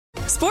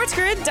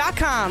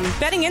SportsGrid.com.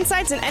 Betting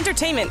insights and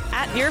entertainment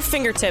at your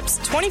fingertips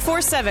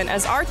 24/7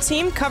 as our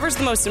team covers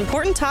the most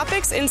important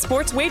topics in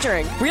sports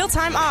wagering.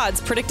 Real-time odds,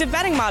 predictive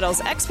betting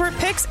models, expert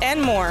picks,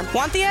 and more.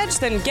 Want the edge?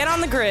 Then get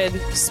on the grid.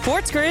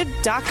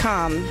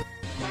 SportsGrid.com.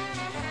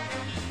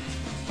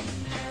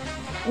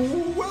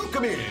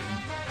 Welcome in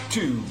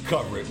to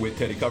Cover It with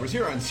Teddy Covers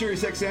here on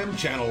SiriusXM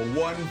Channel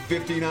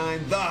 159,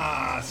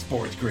 the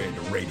Sports Grid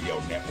Radio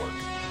Network.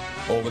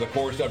 Over the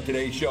course of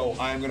today's show,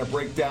 I'm going to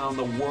break down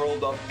the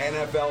world of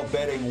NFL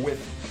betting with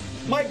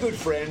my good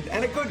friend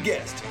and a good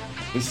guest,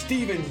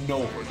 Stephen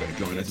Nover, going to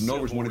join us.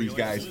 Nover's one of these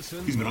guys.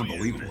 He's been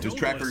unbelievable. His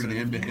track record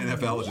in the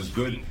NFL is as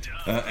good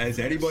as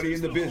anybody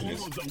in the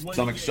business.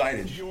 So I'm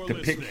excited to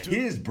pick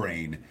his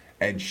brain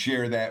and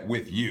share that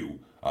with you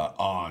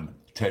on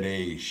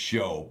today's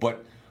show.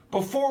 But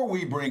before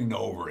we bring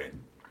Nover in,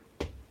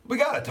 we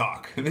got to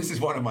talk. This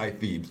is one of my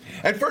themes.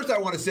 And first I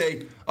want to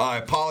say I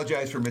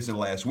apologize for missing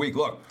last week.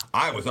 Look,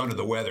 I was under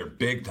the weather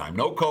big time.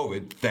 No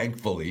COVID,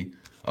 thankfully.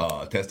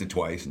 Tested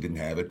twice and didn't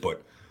have it.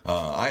 But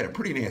I had a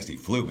pretty nasty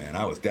flu, man.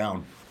 I was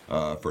down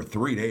for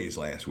 3 days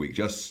last week.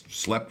 Just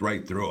slept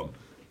right through them.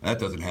 That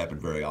doesn't happen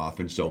very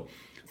often. So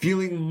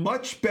feeling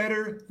much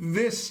better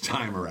this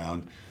time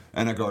around.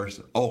 And of course,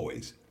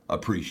 always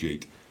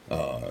appreciate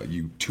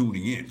you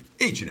tuning in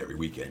each and every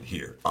weekend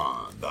here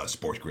on the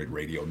Sports Grid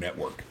Radio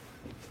Network.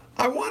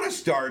 I want to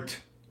start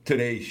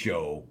today's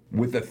show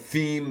with a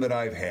theme that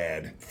I've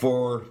had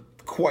for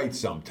quite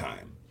some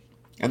time,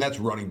 and that's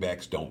running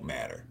backs don't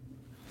matter.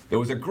 There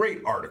was a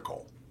great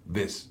article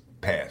this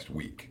past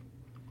week.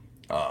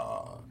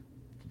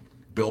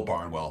 Bill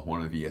Barnwell,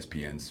 one of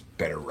ESPN's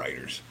better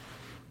writers,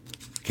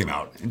 came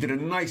out and did a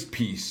nice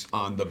piece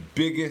on the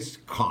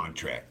biggest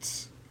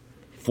contracts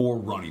for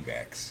running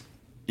backs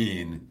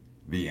in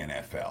the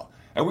NFL.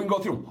 And we can go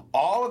through them.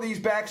 All of these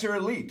backs are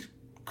elite.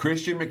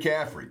 Christian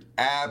McCaffrey,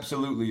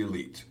 absolutely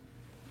elite.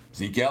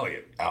 Zeke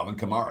Elliott, Alvin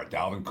Kamara,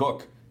 Dalvin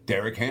Cook,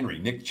 Derrick Henry,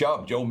 Nick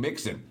Chubb, Joe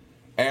Mixon,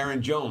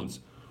 Aaron Jones.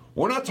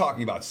 We're not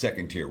talking about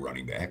second-tier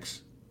running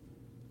backs.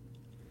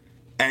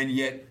 And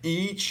yet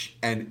each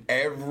and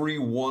every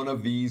one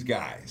of these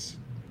guys,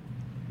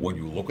 when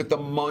you look at the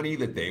money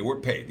that they were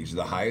paid, these are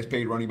the highest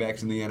paid running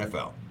backs in the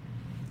NFL.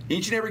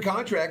 Each and every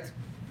contract,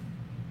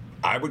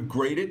 I would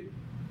grade it,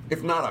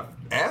 if not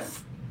a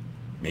F,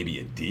 maybe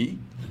a D.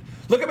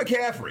 Look at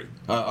McCaffrey,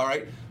 all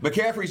right?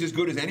 McCaffrey's as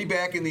good as any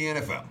back in the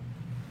NFL.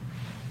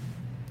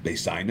 They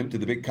signed him to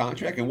the big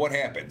contract, and what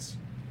happens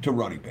to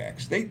running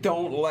backs? They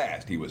don't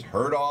last. He was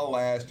hurt all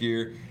last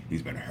year.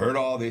 He's been hurt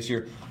all this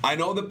year. I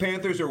know the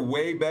Panthers are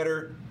way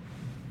better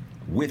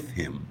with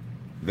him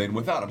than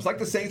without him. It's like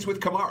the Saints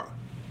with Kamara.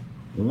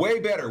 Way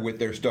better with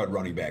their stud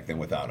running back than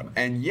without him.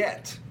 And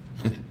yet,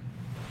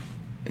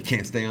 they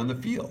can't stay on the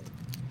field.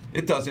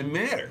 It doesn't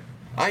matter.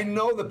 I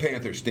know the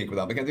Panthers stink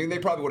without McCaffrey. They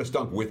probably would have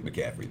stunk with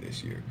McCaffrey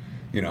this year.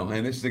 You know,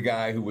 and this is a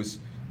guy who was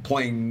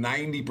playing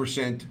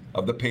 90%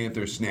 of the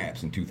Panthers'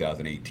 snaps in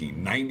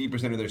 2018,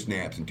 90% of their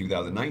snaps in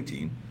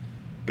 2019,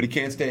 but he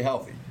can't stay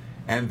healthy.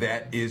 And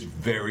that is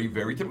very,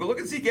 very typical. Look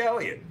at Zeke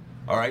Elliott,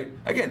 all right?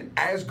 Again,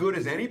 as good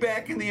as any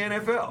back in the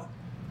NFL,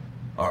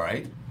 all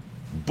right?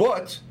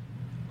 But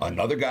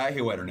another guy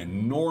who had an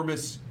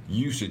enormous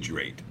usage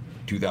rate.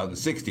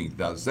 2016,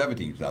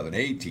 2017,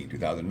 2018,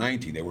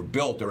 2019. They were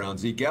built around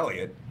Zeke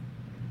Elliott,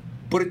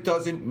 but it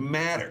doesn't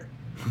matter.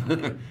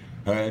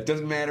 It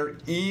doesn't matter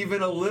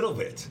even a little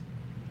bit.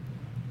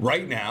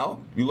 Right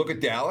now, you look at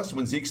Dallas,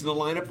 when Zeke's in the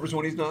lineup versus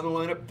when he's not in the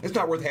lineup, it's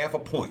not worth half a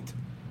point.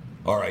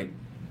 All right?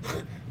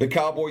 The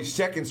Cowboys'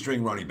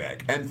 second-string running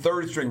back and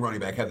third-string running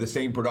back have the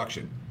same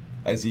production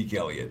as Zeke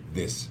Elliott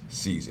this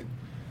season.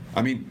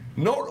 I mean,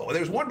 no,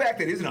 there's one back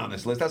that isn't on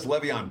this list. That's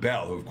Le'Veon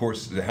Bell, who, of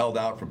course, is held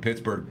out from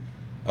Pittsburgh.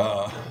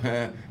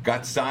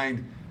 Got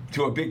signed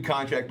to a big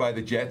contract by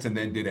the Jets and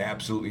then did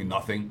absolutely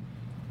nothing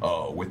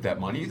with that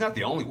money. He's not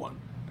the only one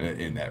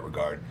in that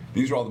regard.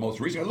 These are all the most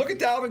recent. Look at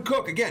Dalvin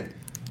Cook. Again,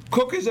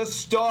 Cook is a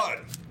stud.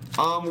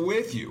 I'm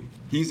with you.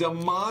 He's a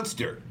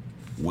monster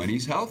when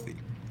he's healthy.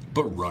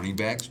 But running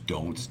backs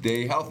don't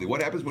stay healthy.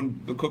 What happens when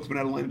Cook's been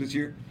out of lineup this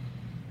year?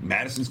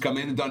 Madison's come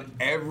in and done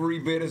every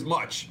bit as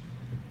much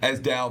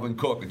as Dalvin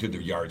Cook in terms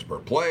of yards per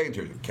play, in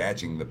terms of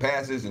catching the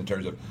passes, in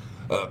terms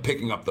of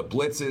picking up the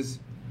blitzes.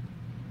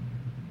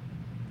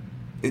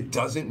 It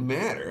doesn't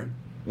matter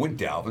when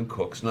Dalvin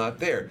Cook's not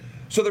there.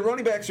 So the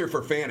running backs are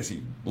for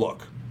fantasy.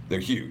 Look, they're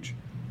huge.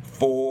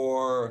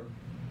 For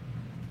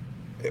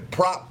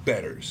prop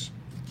bettors,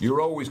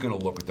 you're always going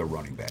to look at the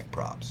running back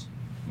props.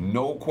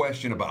 No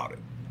question about it.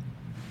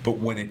 But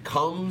when it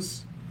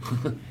comes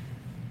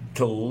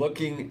to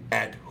looking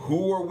at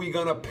who are we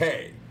going to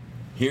pay,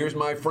 here's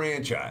my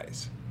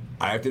franchise.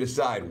 I have to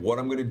decide what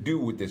I'm going to do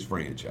with this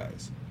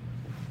franchise.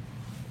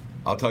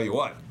 I'll tell you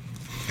what.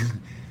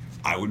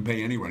 I wouldn't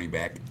pay any running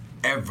back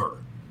ever.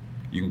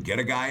 You can get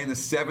a guy in the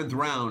 7th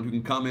round who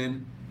can come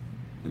in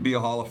and be a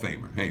Hall of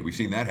Famer. Hey, we've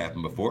seen that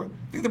happen before.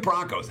 I think the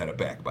Broncos had a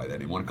back by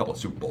then. He won a couple of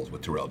Super Bowls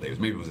with Terrell Davis.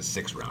 Maybe it was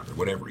a 6th rounder,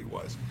 whatever he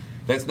was.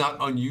 That's not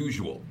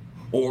unusual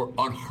or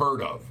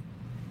unheard of.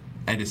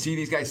 And to see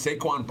these guys,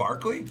 Saquon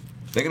Barkley,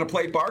 they're going to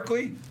play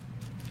Barkley?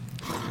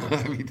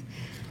 I mean,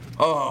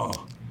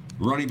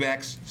 running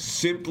backs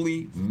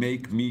simply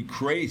make me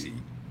crazy.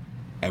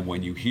 And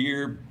when you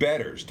hear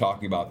bettors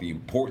talking about the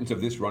importance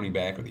of this running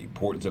back or the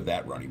importance of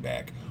that running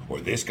back, or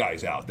this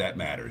guy's out, that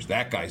matters,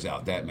 that guy's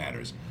out, that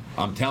matters,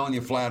 I'm telling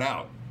you flat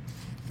out,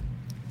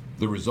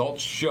 the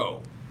results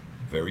show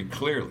very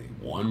clearly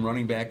one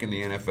running back in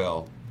the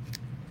NFL,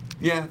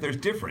 yeah, there's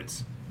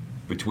difference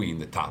between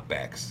the top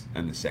backs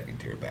and the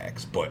second-tier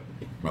backs. But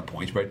from a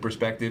point spread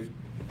perspective,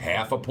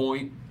 half a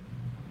point,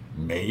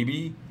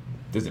 maybe.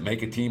 Does it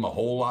make a team a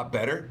whole lot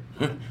better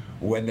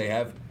when they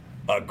have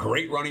a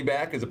great running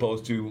back as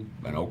opposed to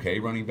an okay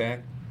running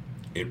back?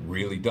 It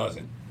really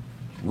doesn't.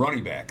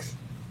 Running backs,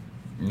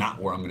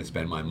 not where I'm going to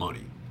spend my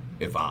money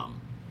if I'm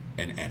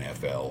an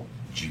NFL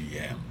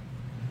GM.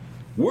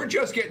 We're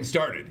just getting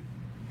started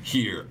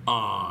here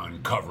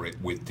on Cover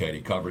It with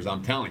Teddy Covers.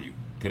 I'm telling you,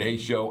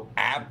 today's show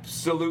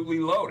absolutely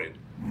loaded.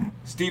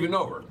 Stephen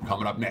Nover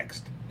coming up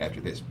next after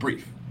this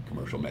brief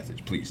commercial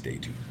message. Please stay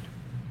tuned.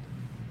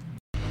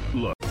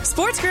 Look.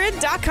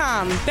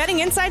 SportsGrid.com. Betting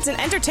insights and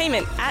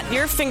entertainment at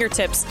your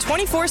fingertips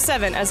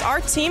 24/7 as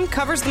our team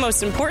covers the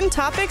most important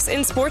topics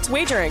in sports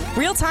wagering.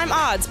 Real-time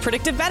odds,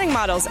 predictive betting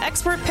models,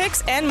 expert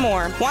picks, and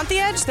more. Want the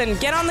edge? Then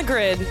get on the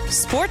grid.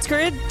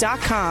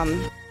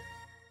 SportsGrid.com.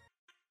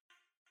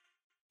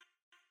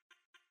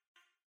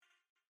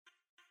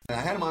 I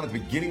had him on at the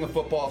beginning of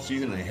football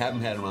season, and I haven't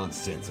had him on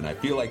since. And I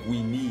feel like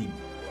we need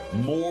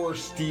more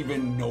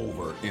Stephen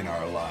Nover in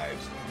our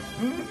lives.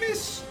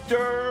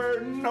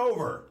 Mr.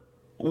 Nover,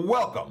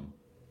 welcome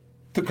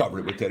to Cover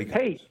It with Teddy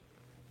Covers.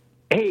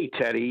 Hey,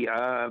 Teddy.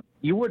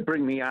 You would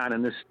bring me on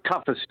in this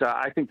toughest.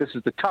 I think this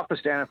is the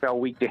toughest NFL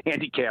week to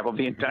handicap of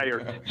the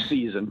entire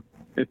season.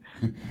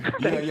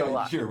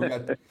 Yeah, sure.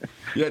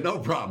 No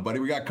problem, buddy.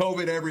 We got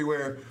COVID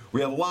everywhere. We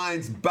have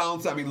lines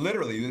bounce. I mean,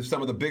 literally, this is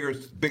some of the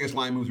biggest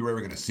line moves we're ever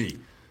going to see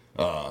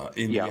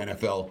in the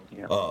NFL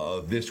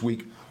this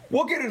week.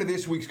 We'll get into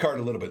this week's card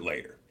a little bit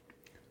later.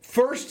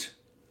 First,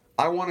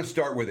 I want to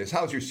start with this.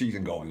 How's your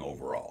season going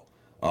overall?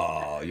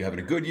 You having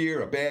a good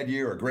year, a bad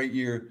year, a great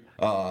year?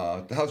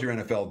 How's your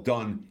NFL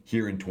done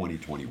here in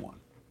 2021?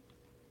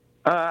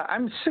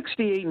 I'm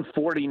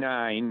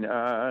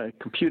 68-49,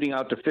 computing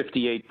out to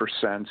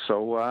 58%.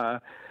 So,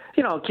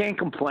 can't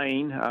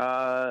complain.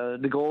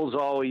 The goal is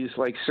always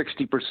like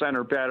 60%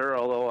 or better,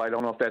 although I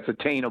don't know if that's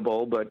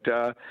attainable. But,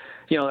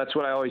 that's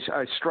what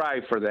I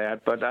strive for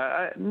that.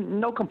 But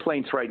no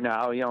complaints right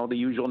now, the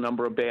usual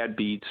number of bad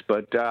beats.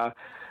 But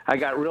I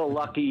got real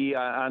lucky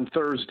on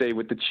Thursday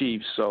with the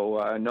Chiefs.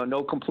 So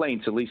no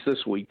complaints, at least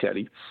this week,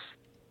 Teddy.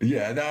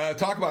 Yeah,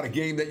 talk about a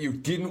game that you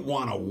didn't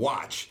want to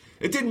watch.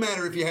 It didn't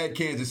matter if you had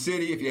Kansas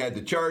City, if you had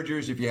the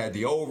Chargers, if you had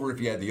the over,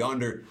 if you had the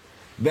under.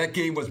 That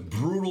game was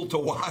brutal to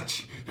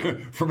watch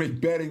from a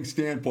betting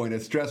standpoint,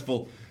 as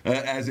stressful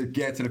as it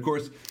gets. And, of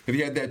course, if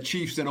you had that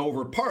Chiefs and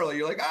over parlay,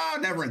 you're like,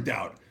 never in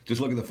doubt.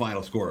 Just look at the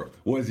final score. It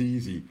was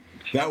easy.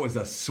 That was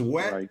a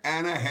sweat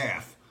and a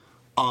half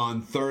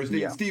on Thursday.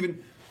 Yeah. And,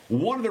 Stephen,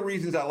 one of the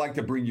reasons I like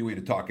to bring you in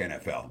to talk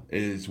NFL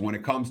is when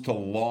it comes to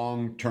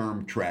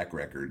long-term track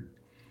record,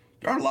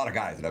 there aren't a lot of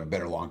guys that have a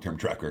better long-term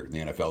track record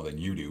in the NFL than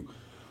you do.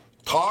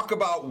 Talk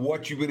about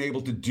what you've been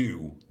able to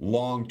do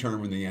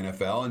long-term in the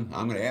NFL, and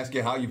I'm going to ask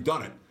you how you've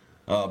done it.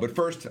 But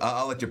first,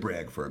 I'll let you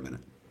brag for a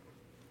minute.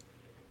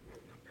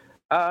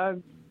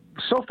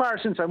 So far,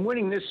 since I'm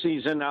winning this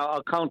season,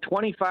 I'll count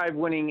 25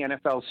 winning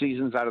NFL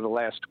seasons out of the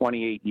last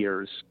 28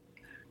 years.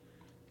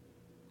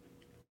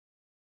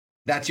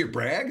 That's your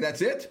brag?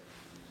 That's it?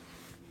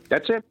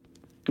 That's it.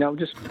 No,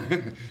 just...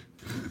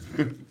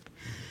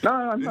 No,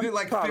 I'm Is it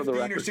like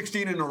 15 or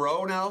 16 in a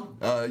row now?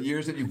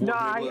 Years that you've won? No,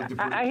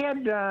 I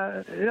had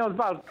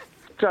about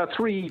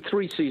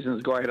three seasons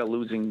ago. I had a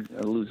losing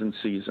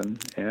season,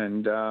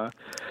 and a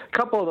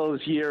couple of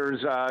those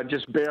years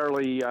just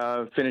barely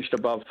finished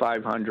above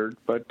 500.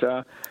 But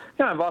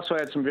I've also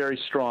had some very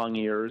strong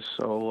years,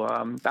 so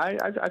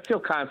I feel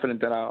confident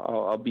that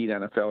I'll beat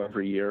NFL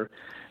every year.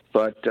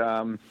 But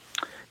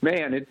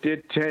man, it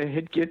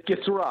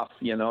gets rough.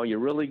 You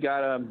really got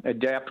to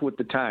adapt with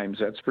the times.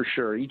 That's for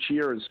sure. Each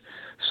year is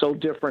so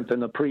different than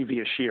the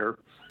previous year.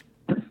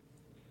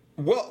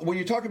 Well, when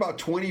you talk about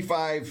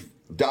 25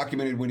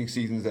 documented winning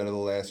seasons out of the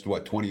last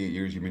 28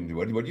 years you've been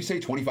doing, what did you say?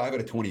 25 out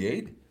of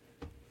 28?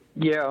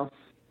 Yeah.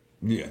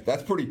 Yeah,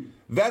 that's pretty.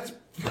 That's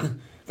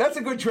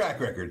a good track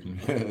record,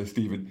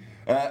 Stephen.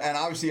 And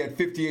obviously at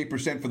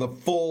 58% for the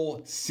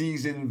full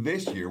season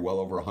this year, well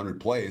over 100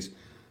 plays.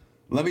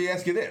 Let me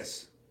ask you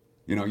this.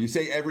 You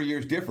say every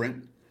year's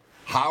different.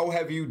 How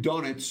have you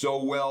done it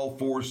so well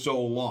for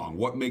so long?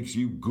 What makes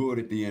you good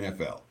at the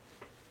NFL?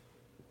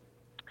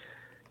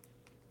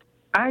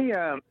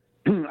 I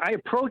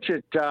approach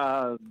it,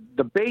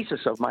 the basis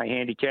of my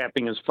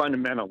handicapping is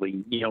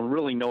fundamentally,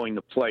 really knowing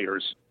the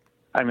players.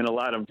 I'm in a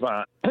lot of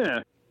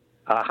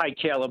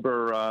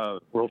high-caliber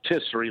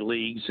rotisserie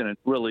leagues, and it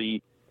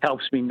really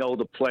helps me know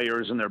the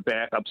players and their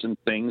backups and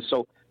things.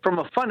 So from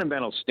a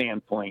fundamental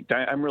standpoint,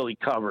 I'm really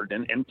covered.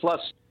 And plus,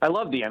 I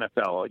love the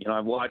NFL. You know,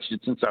 I've watched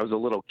it since I was a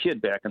little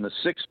kid back in the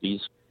 60s,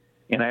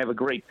 and I have a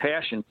great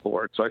passion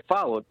for it, so I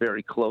follow it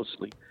very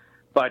closely.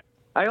 But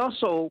I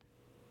also,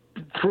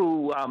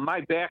 through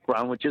my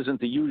background, which isn't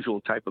the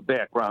usual type of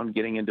background,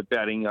 getting into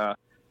betting,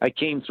 I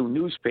came through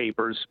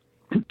newspapers.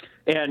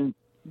 And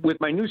with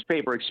my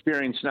newspaper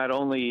experience, not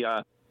only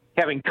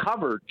having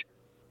covered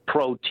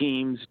pro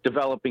teams,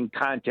 developing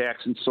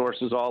contacts and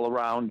sources all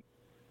around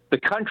the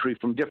country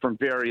from different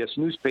various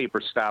newspaper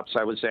stops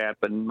I was at,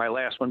 but my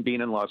last one being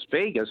in Las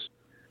Vegas,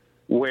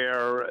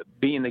 where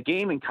being the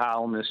gaming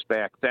columnist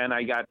back then,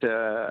 I got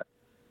to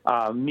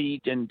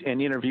meet and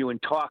interview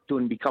and talk to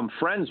and become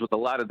friends with a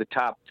lot of the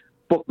top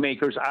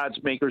bookmakers, odds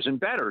makers, and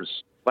bettors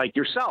like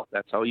yourself.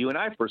 That's how you and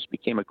I first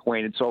became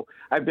acquainted. So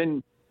I've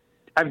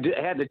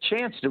had the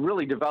chance to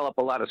really develop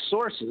a lot of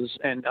sources,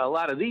 and a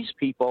lot of these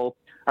people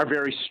are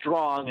very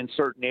strong in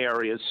certain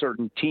areas,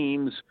 certain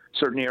teams,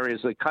 certain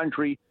areas of the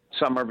country.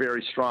 Some are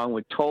very strong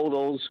with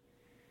totals.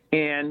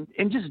 And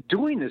just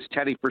doing this,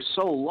 Teddy, for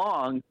so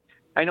long,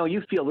 I know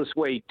you feel this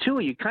way too.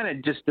 You kind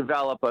of just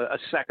develop a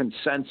second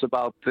sense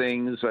about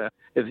things.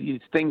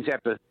 If things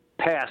have to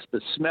pass the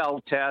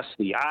smell test,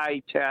 the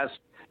eye test,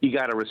 you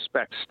got to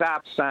respect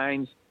stop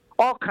signs,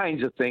 all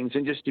kinds of things.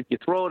 And just if you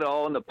throw it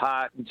all in the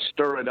pot and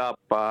stir it up,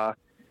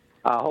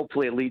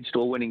 hopefully it leads to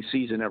a winning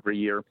season every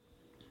year.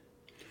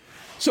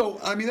 So,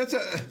 I mean,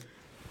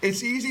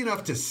 it's easy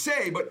enough to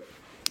say, but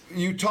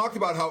you talked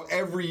about how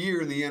every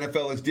year in the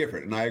NFL is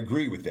different, and I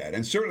agree with that.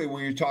 And certainly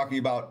when you're talking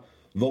about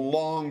the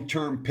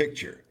long-term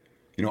picture,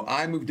 you know,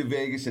 I moved to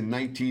Vegas in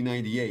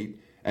 1998,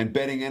 and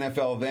betting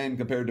NFL then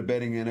compared to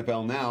betting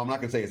NFL now, I'm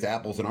not going to say it's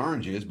apples and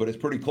oranges, but it's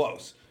pretty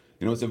close.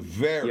 You know, it's a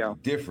very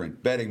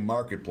different betting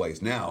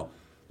marketplace now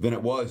than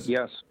it was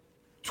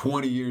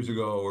 20 years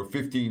ago or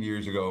 15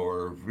 years ago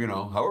or, you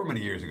know, however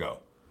many years ago.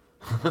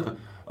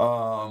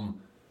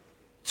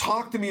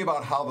 Talk to me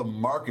about how the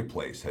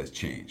marketplace has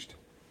changed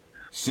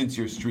since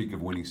your streak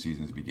of winning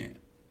seasons began.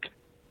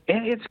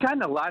 And it's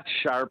gotten a lot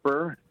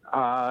sharper.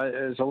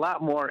 There's a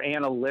lot more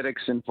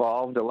analytics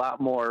involved, a lot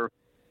more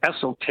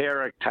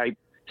esoteric type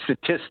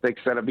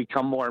statistics that have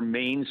become more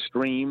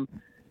mainstream.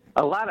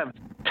 A lot of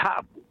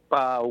top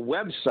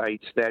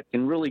websites that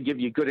can really give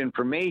you good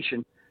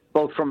information,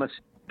 both from a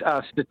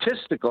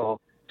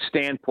statistical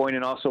standpoint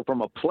and also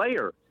from a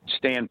player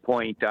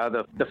standpoint.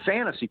 The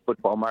fantasy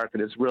football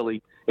market has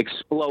really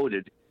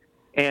exploded.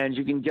 And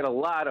you can get a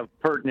lot of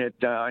pertinent,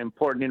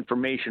 important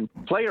information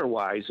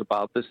player-wise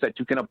about this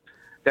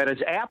that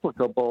is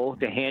applicable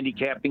to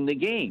handicapping the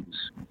games.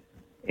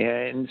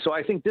 And so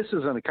I think this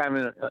is a kind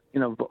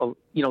of,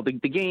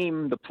 the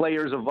game, the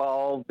players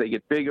evolve, they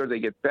get bigger, they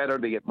get better,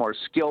 they get more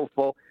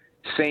skillful.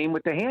 Same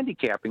with the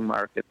handicapping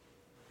market.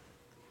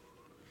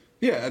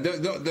 Yeah,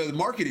 the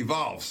market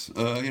evolves.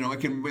 It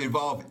can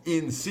evolve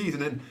in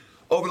season. And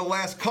over the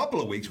last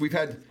couple of weeks, we've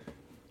had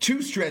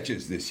two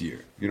stretches this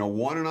year,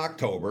 one in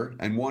October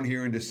and one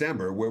here in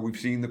December, where we've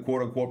seen the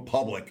quote-unquote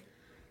public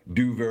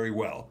do very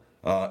well.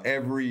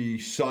 Every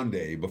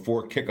Sunday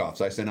before kickoffs,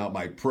 I send out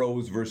my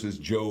pros versus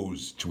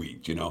Joes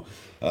tweet,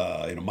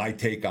 my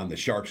take on the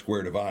Sharp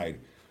Square Divide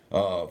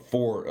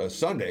for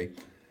Sunday.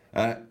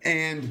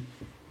 And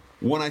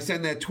when I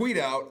send that tweet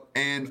out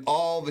and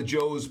all the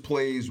Joes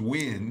plays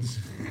wins,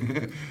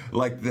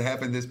 like that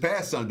happened this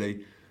past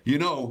Sunday,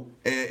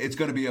 it's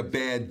going to be a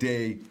bad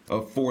day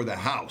for the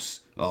house.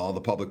 All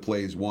the public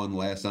plays won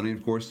last Sunday, and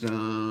of course,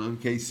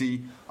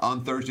 KC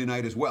on Thursday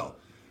night as well.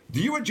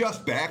 Do you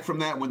adjust back from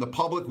that when the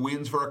public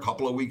wins for a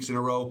couple of weeks in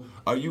a row?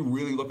 Are you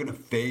really looking to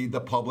fade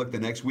the public the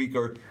next week,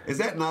 or is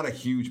that not a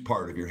huge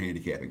part of your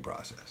handicapping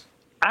process?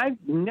 I've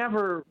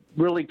never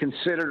really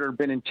considered or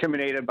been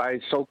intimidated by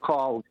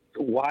so-called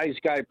wise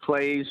guy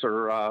plays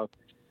or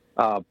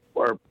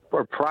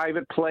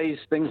private plays,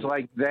 things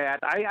like that.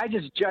 I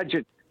just judge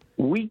it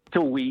week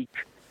to week,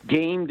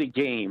 game to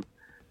game.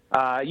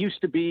 It used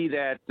to be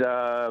that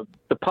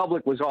the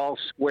public was all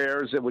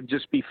squares. It would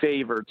just be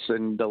favorites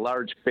and the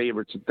large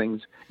favorites and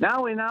things.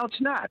 Now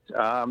it's not.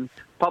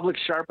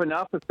 Public's sharp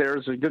enough. If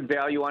there's a good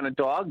value on a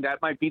dog,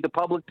 that might be the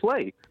public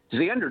play. It's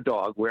the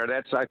underdog, where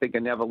that's, I think,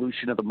 an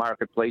evolution of the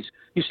marketplace.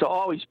 Used to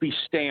always be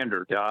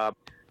standard.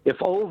 If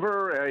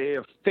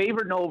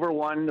favored and over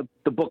won,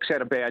 the books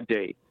had a bad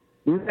day.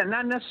 And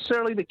not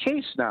necessarily the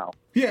case now.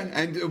 Yeah,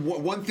 and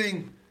one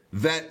thing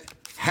that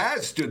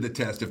has stood the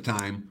test of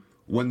time,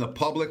 when the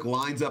public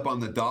lines up on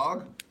the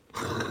dog,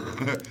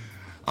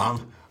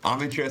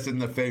 I'm interested in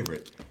the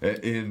favorite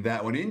in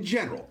that one in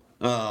general,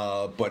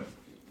 but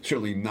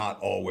certainly not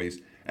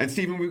always. And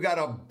Stephen, we've got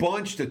a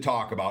bunch to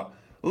talk about.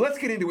 Let's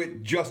get into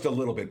it just a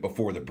little bit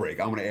before the break.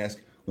 I'm going to ask,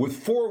 with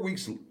 4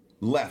 weeks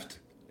left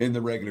in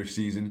the regular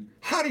season,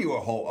 how do you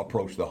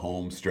approach the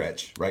home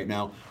stretch right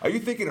now? Are you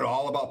thinking at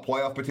all about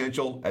playoff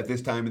potential at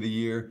this time of the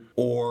year?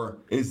 Or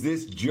is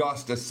this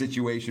just a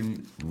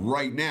situation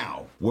right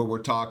now where we're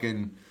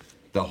talking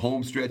the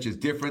home stretch is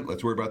different,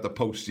 let's worry about the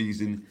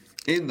postseason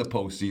in the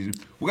postseason?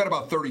 We've got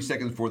about 30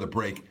 seconds before the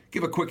break.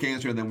 Give a quick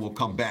answer, and then we'll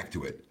come back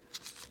to it.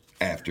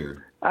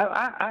 after.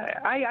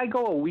 I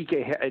go a week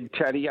ahead,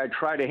 Teddy. I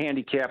try to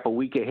handicap a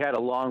week ahead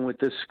along with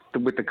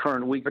the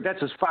current week, but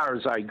that's as far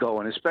as I go,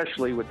 and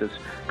especially with this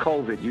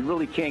COVID, you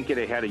really can't get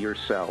ahead of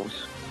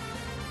yourselves.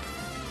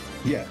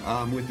 Yeah,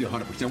 I'm with you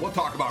 100%. We'll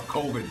talk about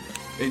COVID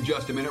in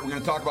just a minute. We're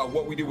going to talk about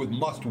what we do with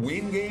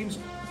must-win games.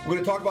 We're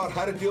going to talk about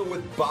how to deal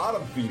with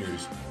bottom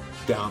feeders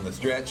down the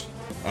stretch.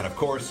 And, of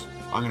course,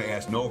 I'm going to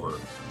ask Nover,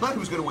 not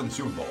who's going to win the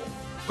Super Bowl,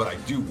 but I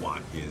do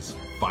want his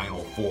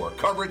Final Four.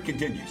 Cover it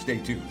continues. Stay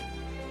tuned.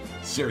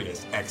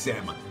 Sirius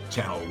XM,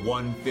 Channel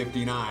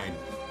 159,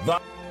 the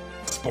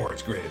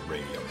Sports Grid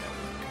Radio Network.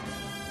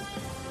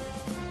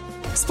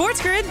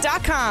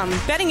 SportsGrid.com.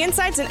 Betting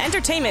insights and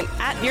entertainment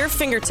at your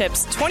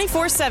fingertips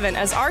 24/7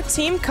 as our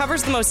team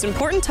covers the most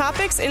important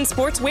topics in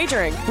sports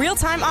wagering.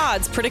 Real-time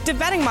odds, predictive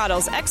betting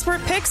models,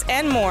 expert picks,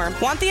 and more.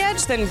 Want the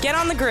edge? Then get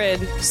on the grid.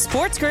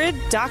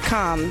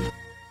 SportsGrid.com.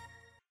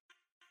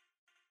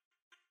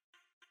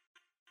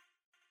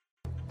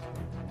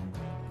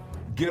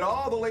 Get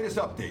all the latest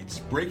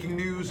updates, breaking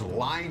news,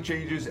 line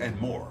changes, and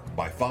more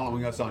by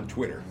following us on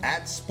Twitter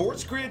at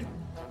SportsGrid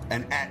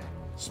and at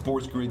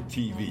SportsGrid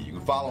TV. You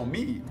can follow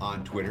me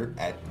on Twitter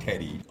at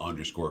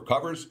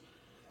Teddy_covers.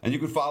 And you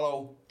can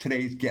follow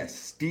today's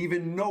guest,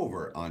 Stephen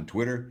Nover, on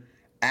Twitter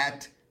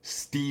at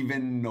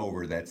Stephen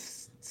Nover.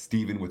 That's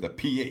Stephen with a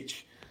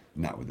PH,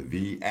 not with a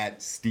V,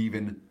 at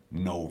Stephen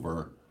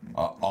Nover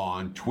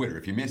on Twitter.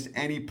 If you missed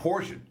any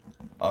portion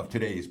of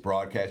today's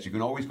broadcast, you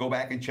can always go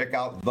back and check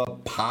out the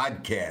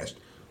podcast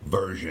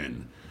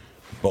version.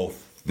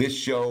 Both this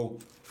show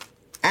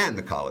and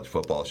the college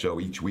football show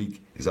each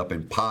week is up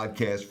in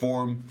podcast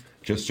form.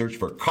 Just search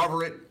for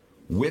Cover It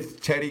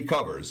with Teddy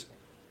Covers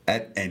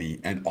at any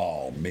and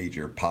all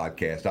major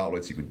podcast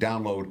outlets. You can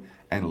download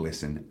and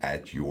listen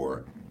at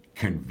your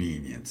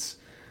convenience.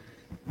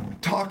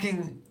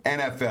 Talking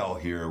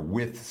NFL here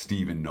with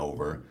Stephen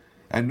Nover.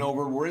 And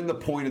Nover, we're in the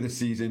point of the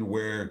season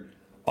where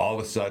all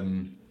of a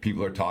sudden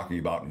people are talking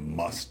about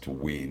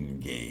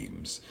must-win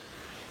games.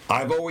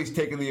 I've always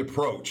taken the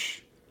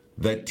approach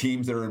that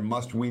teams that are in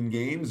must-win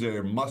games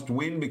are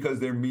must-win because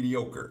they're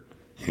mediocre.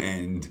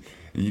 And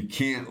you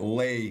can't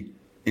lay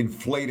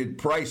inflated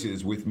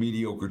prices with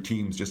mediocre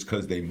teams just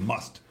because they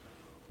must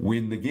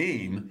win the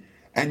game.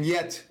 And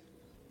yet,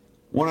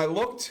 when I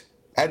looked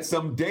at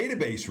some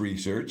database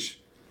research,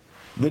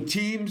 the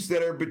teams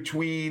that are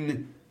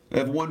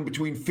have won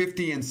between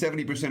 50 and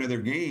 70% of their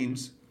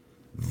games,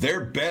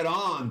 they're bet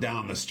on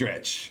down the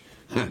stretch,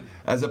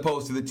 as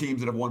opposed to the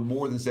teams that have won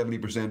more than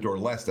 70% or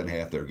less than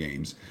half their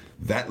games.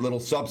 That little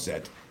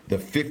subset, the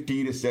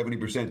 50 to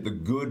 70%, the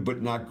good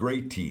but not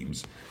great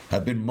teams,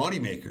 have been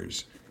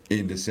moneymakers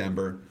in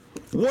December.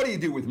 What do you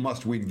do with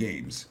must-win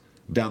games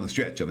down the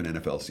stretch of an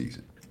NFL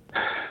season?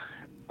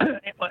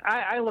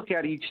 I look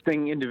at each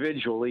thing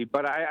individually,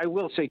 but I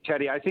will say,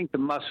 Teddy, I think the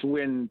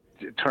must-win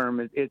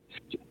term,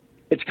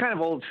 it's kind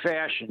of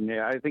old-fashioned.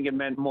 I think it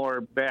meant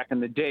more back in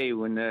the day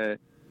when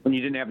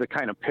you didn't have the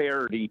kind of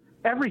parity.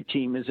 Every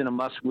team is in a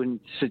must-win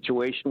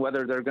situation,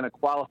 whether they're going to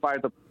qualify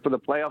for the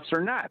playoffs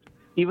or not.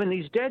 Even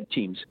these dead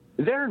teams,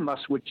 they're in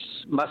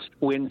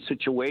must-win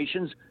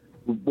situations,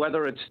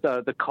 whether it's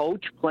the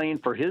coach playing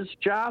for his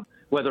job,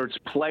 whether it's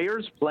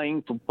players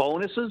playing for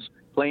bonuses,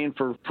 playing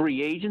for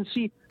free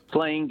agency,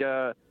 playing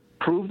to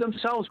prove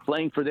themselves,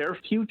 playing for their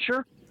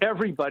future.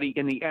 Everybody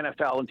in the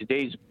NFL, in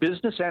today's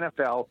business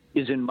NFL,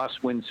 is in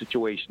must-win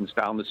situations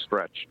down the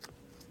stretch.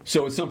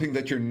 So it's something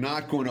that you're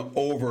not going to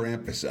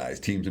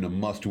overemphasize. Teams in a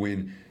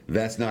must-win,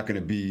 that's not going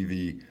to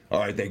be all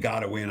right, they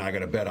got to win, I got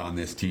to bet on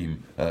this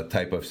team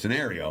type of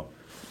scenario.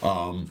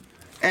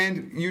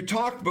 And you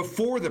talked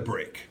before the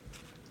break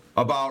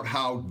about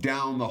how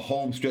down the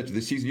home stretch of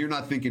the season, you're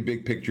not thinking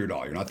big picture at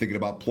all. You're not thinking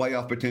about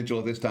playoff potential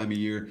at this time of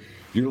year.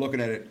 You're looking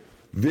at it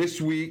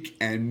this week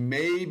and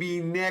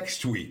maybe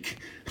next week.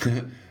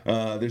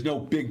 There's no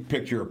big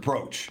picture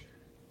approach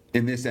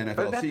in this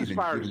NFL season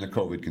given the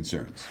COVID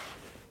concerns.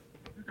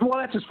 Well,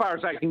 that's as far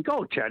as I can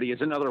go, Teddy.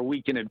 It's another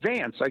week in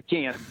advance. I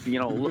can't,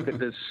 look at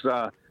this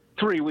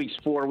 3 weeks,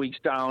 4 weeks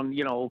down.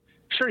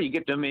 Sure, you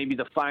get to maybe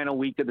the final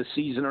week of the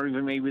season or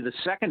even maybe the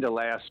second to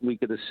last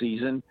week of the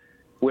season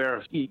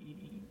where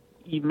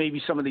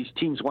maybe some of these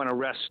teams want to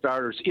rest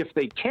starters if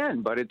they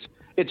can, but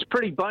it's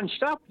pretty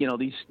bunched up.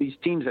 These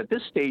teams at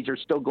this stage are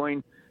still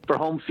going for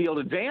home field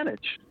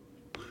advantage.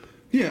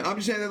 Yeah, I'm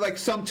just saying that, like,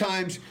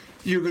 sometimes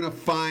you're going to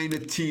find a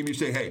team, you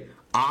say, hey,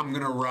 I'm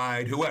going to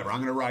ride whoever. I'm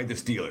going to ride the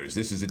Steelers.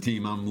 This is a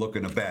team I'm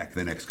looking to back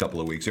the next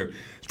couple of weeks. Or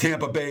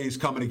Tampa Bay is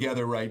coming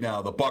together right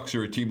now. The Bucs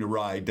are a team to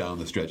ride down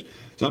the stretch.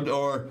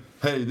 Or,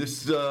 hey,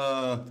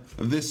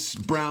 this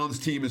Browns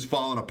team is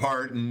falling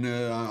apart, and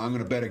I'm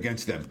going to bet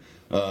against them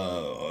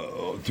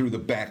through the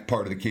back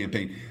part of the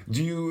campaign.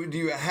 Do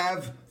you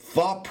have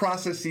thought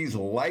processes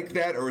like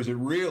that, or is it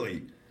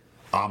really,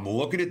 I'm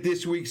looking at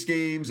this week's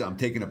games, I'm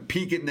taking a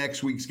peek at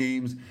next week's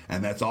games,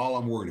 and that's all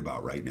I'm worried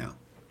about right now?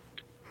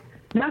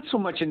 Not so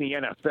much in the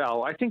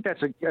NFL. I think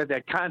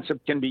that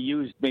concept can be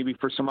used maybe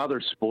for some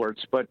other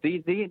sports, but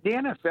the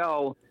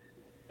NFL,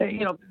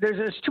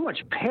 there's too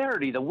much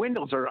parity. The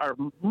windows are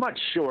much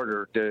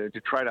shorter to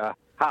try to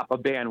hop a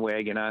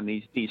bandwagon on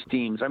these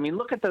teams. I mean,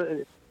 look at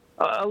the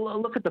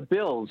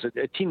Bills,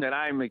 a team that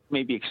I'm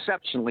maybe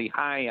exceptionally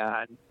high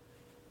on.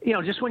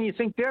 Just when you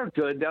think they're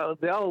good,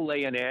 they'll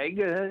lay an egg.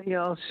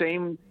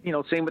 Same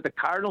with the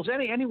Cardinals.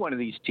 Any one of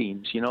these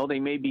teams, they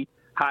may be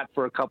hot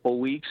for a couple of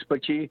weeks,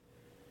 but you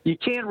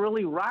can't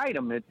really ride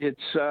them.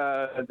 It's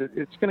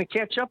going to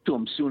catch up to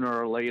them sooner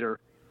or later.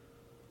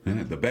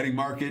 Yeah, the betting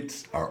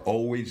markets are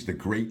always the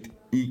great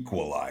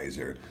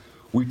equalizer.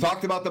 We've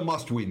talked about the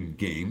must-win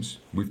games.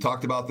 We've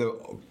talked about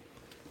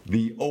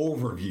the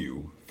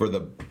overview for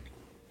the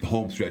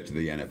home stretch of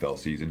the NFL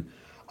season.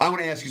 I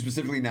want to ask you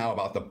specifically now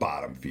about the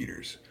bottom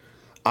feeders.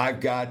 I've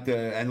got,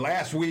 and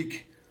last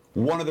week,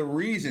 one of the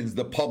reasons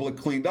the public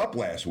cleaned up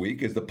last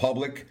week is the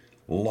public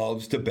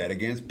loves to bet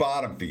against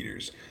bottom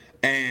feeders.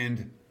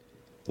 And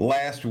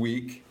last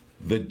week,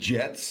 the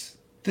Jets,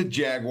 the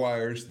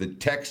Jaguars, the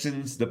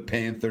Texans, the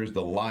Panthers,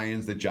 the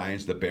Lions, the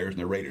Giants, the Bears,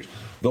 and the Raiders.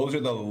 Those are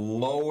the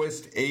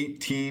lowest 8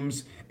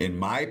 teams in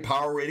my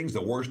power ratings,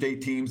 the worst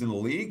 8 teams in the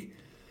league.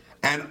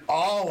 And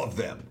all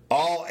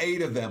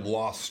 8 of them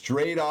lost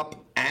straight up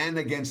and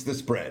against the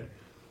spread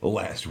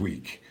last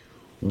week.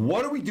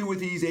 What do we do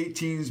with these 8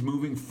 teams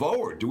moving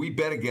forward? Do we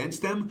bet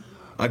against them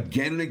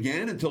again and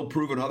again until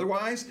proven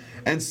otherwise?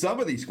 And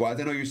some of these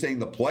squads, I know you're saying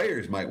the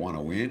players might want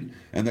to win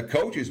and the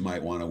coaches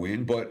might want to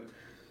win, but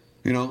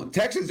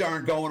Texans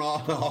aren't going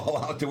all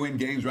out to win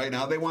games right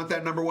now. They want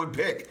that number 1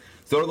 pick.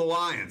 So do the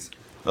Lions.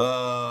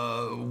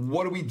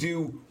 What do we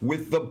do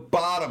with the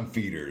bottom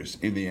feeders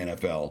in the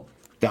NFL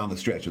down the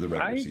stretch of the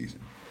regular season?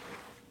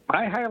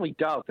 I highly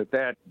doubt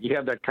that you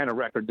have that kind of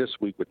record this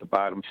week with the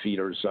bottom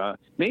feeders.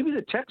 Maybe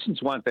the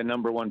Texans want that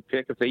number 1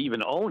 pick if they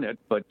even own it,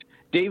 but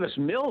Davis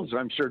Mills,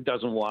 I'm sure,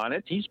 doesn't want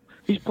it.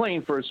 He's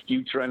playing for his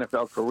future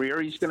NFL career.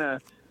 He's gonna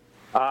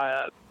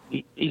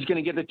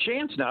get the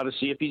chance now to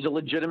see if he's a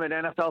legitimate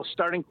NFL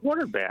starting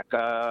quarterback.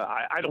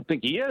 I don't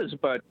think he is,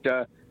 but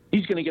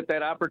he's going to get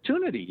that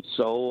opportunity.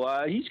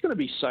 So he's going to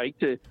be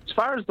psyched. As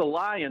far as the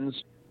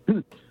Lions,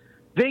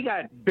 they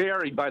got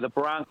buried by the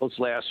Broncos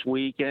last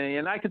week,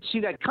 and I could see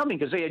that coming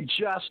because they had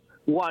just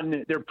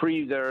won the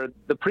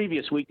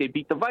previous week. They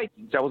beat the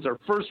Vikings. That was their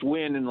first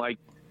win in like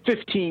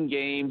 15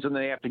 games, and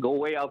they have to go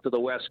way out to the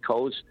West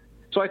Coast.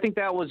 So I think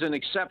that was an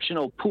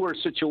exceptional poor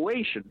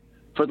situation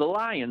for the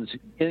Lions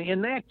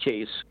in that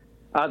case.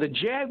 The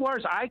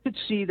Jaguars, I could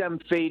see them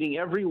fading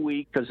every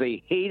week because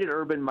they hated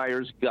Urban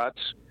Meyer's guts,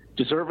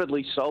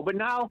 deservedly so. But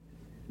now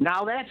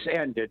that's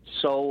ended.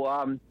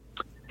 So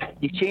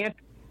you can't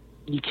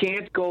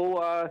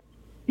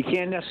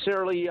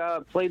necessarily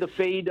play the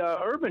fade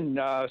Urban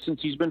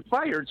since he's been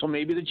fired. So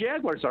maybe the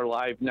Jaguars are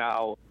live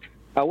now.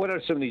 What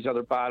are some of these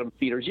other bottom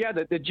feeders? Yeah,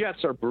 the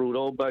Jets are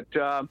brutal, but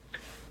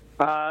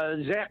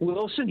Zach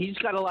Wilson, he's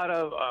got a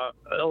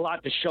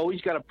lot to show.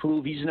 He's got to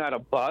prove he's not a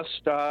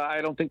bust.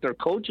 I don't think their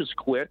coaches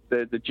quit,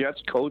 the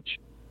Jets coach.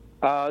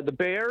 The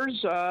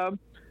Bears,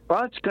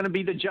 well, it's going to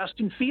be the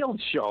Justin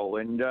Fields show,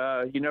 and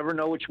you never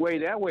know which way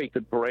that way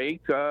could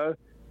break.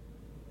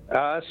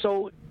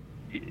 So,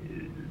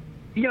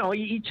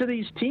 each of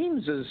these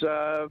teams is,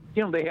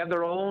 they have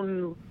their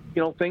own,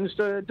 things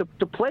to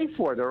play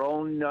for, their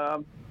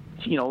own,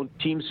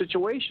 team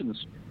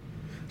situations.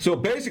 So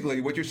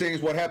basically, what you're saying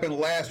is what happened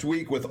last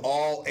week with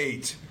all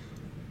 8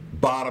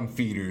 bottom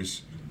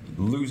feeders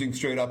losing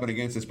straight up and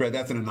against the spread.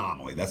 That's an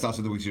anomaly. That's not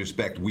something we should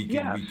expect week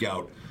in, week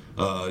out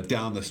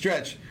down the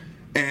stretch.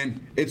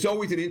 And it's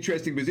always an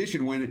interesting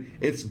position when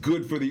it's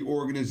good for the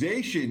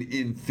organization,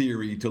 in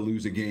theory, to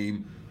lose a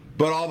game.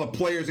 But all the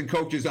players and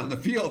coaches on the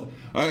field,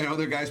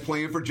 they're guys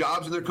playing for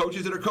jobs and they're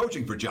coaches that are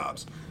coaching for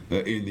jobs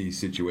in these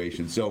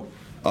situations. So,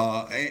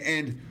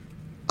 and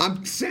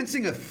I'm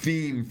sensing a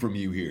theme from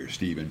you here,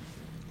 Stephen.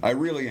 I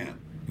really am.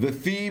 The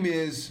theme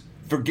is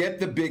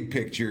forget the big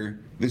picture.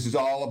 This is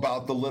all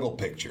about the little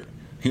picture.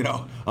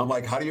 I'm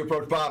like, how do you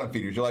approach bottom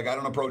feeders? You're like, I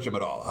don't approach them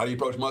at all. How do you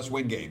approach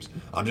must-win games?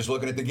 I'm just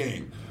looking at the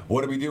game.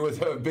 What do we do with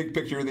the big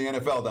picture in the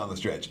NFL down the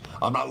stretch?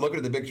 I'm not looking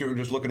at the big picture. I'm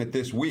just looking at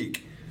this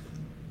week.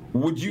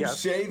 Would you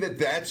say that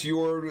that's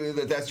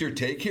your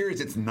take here? Is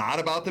it's not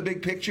about the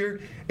big picture?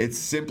 It's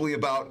simply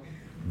about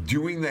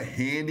doing the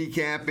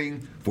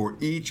handicapping for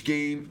each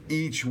game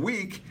each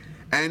week.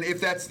 And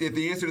if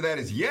the answer to that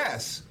is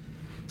yes,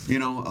 you're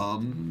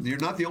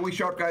not the only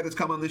sharp guy that's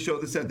come on this show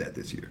that said that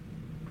this year.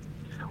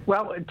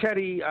 Well,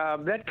 Teddy,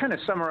 that kind of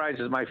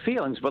summarizes my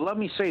feelings, but let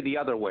me say the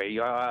other way.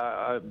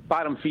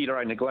 Bottom feeder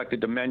I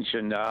neglected to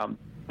mention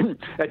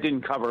that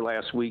didn't cover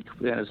last week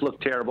and has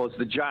looked terrible is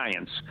the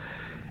Giants.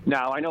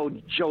 Now, I know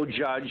Joe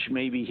Judge,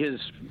 maybe his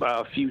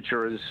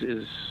future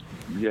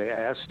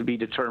has to be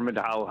determined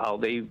how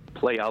they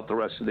play out the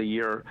rest of the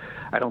year.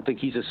 I don't think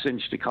he's a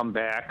cinch to come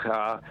back.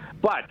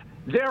 But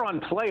they're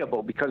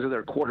unplayable because of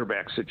their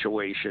quarterback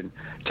situation.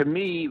 To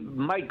me,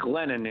 Mike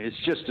Glennon is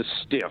just a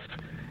stiff.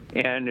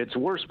 and it's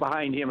worse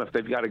behind him if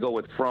they've got to go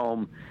with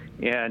Fromm.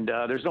 And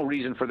there's no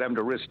reason for them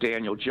to risk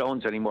Daniel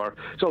Jones anymore.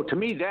 So to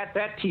me,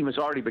 that team has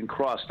already been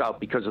crossed out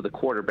because of the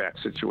quarterback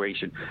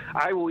situation.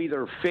 I will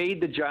either fade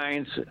the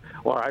Giants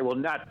or I will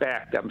not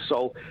back them.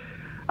 So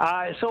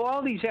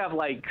all these have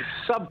like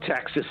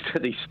subtexts to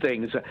these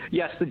things.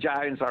 Yes, the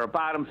Giants are a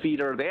bottom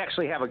feeder. They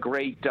actually have a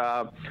great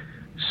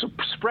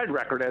spread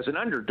record as an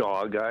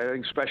underdog,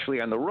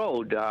 especially on the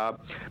road.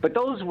 But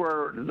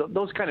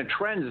those kind of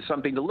trends is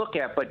something to look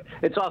at. But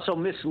it's also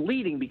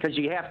misleading because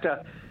you have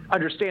to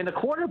understand the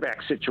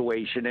quarterback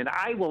situation. And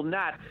I will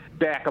not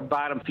back a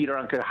bottom feeder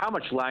on how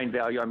much line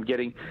value I'm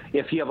getting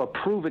if you have a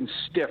proven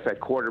stiff at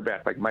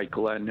quarterback like Mike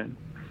Glennon.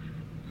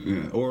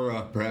 Yeah, or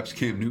perhaps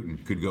Cam Newton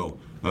could go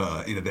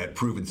into that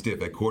proven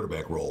stiff at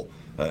quarterback role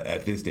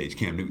at this stage.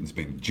 Cam Newton's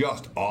been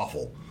just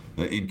awful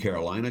in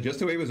Carolina, just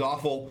the way he was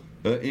awful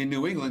in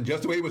New England,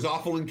 just the way he was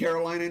awful in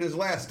Carolina in his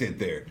last stint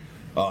there.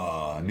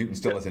 Newton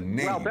still has a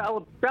name.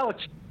 Well,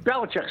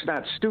 Belichick's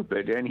not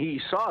stupid, and he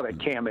saw that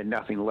Cam had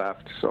nothing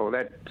left, so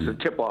that's a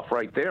tip-off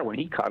right there when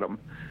he cut him.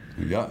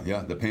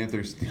 Yeah, the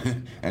Panthers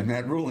and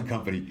Matt Rule and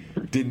company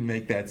didn't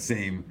make that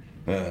same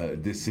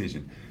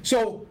decision.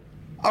 So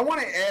I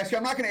want to ask you,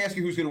 I'm not going to ask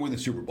you who's going to win the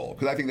Super Bowl,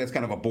 because I think that's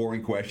kind of a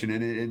boring question,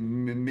 and it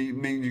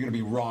means you're going to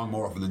be wrong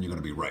more often than you're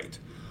going to be right.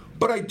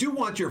 But I do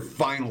want your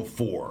Final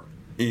Four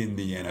in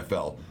the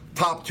NFL.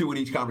 Top two in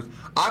each conference.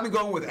 I've been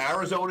going with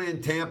Arizona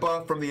and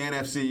Tampa from the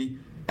NFC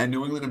and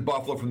New England and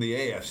Buffalo from the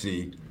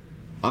AFC.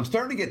 I'm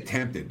starting to get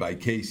tempted by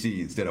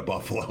KC instead of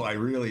Buffalo. I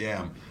really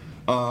am.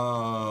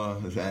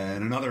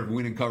 And another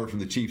winning cover from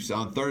the Chiefs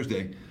on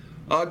Thursday.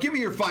 Give me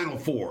your Final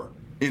Four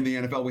in the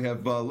NFL. We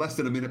have less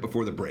than a minute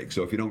before the break.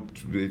 So if you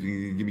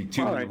give me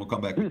two, then we'll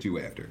come back with two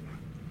after.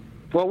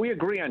 Well, we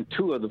agree on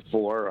two of the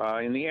four.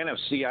 In the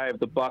NFC, I have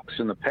the Bucs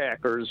and the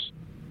Packers.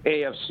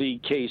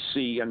 AFC,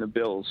 KC, and the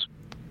Bills.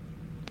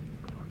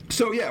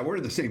 So, yeah, we're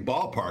in the same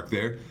ballpark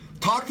there.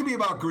 Talk to me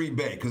about Green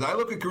Bay, because I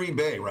look at Green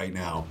Bay right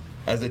now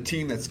as a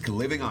team that's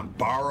living on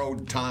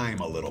borrowed time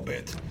a little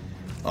bit.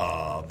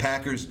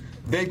 Packers,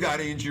 they've got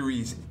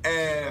injuries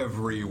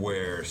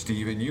everywhere,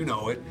 Steven. You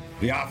know it.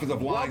 The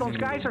offensive line. Well, those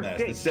guys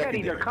are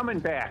steady. They're coming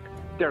back.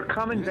 They're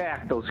coming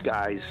back, those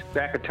guys.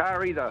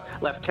 Bakatari, the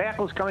left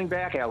tackle, is coming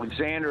back.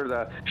 Alexander,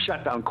 the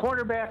shutdown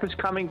quarterback, is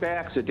coming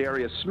back.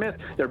 Zadarius Smith,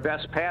 their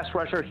best pass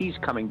rusher, he's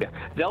coming back.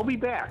 They'll be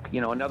back.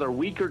 Another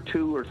week or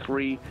two or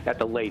three at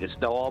the latest.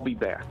 They'll all be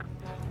back.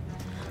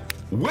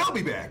 We'll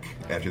be back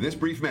after this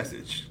brief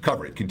message.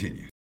 Cover it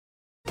continues.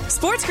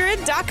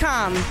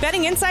 SportsGrid.com.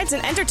 Betting insights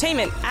and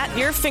entertainment at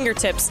your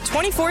fingertips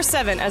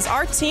 24/7 as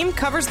our team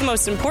covers the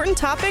most important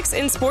topics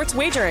in sports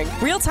wagering.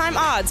 Real-time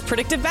odds,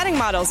 predictive betting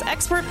models,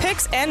 expert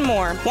picks, and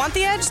more. Want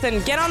the edge?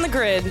 Then get on the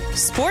grid.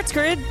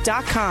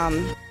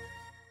 SportsGrid.com.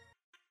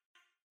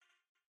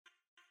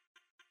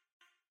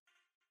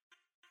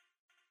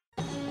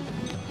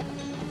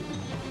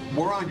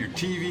 We're on your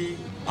TV,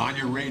 on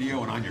your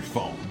radio, and on your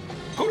phone.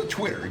 Go to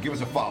Twitter and give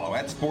us a follow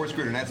at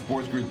SportsGrid and at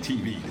SportsGrid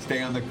TV to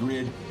stay on the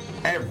grid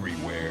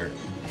everywhere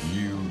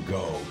you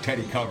go.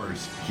 Teddy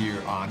Covers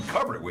here on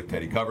Cover It with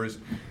Teddy Covers,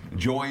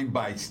 joined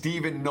by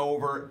Stephen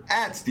Nover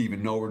at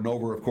Stephen Nover.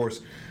 Nover, of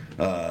course,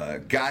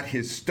 got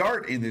his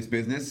start in this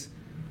business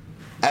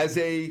as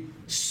a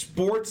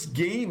sports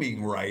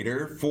gaming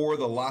writer for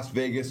the Las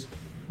Vegas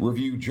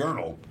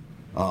Review-Journal.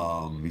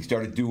 He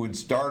started doing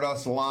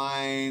Stardust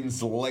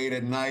lines late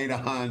at night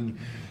on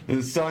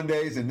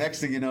Sundays, and next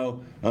thing you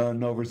know,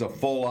 Nover's a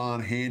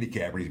full-on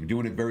handicapper. He's been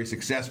doing it very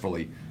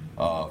successfully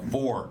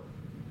for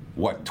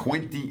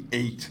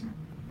 28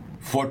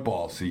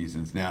 football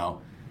seasons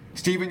now.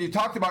 Stephen, you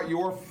talked about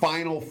your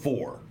Final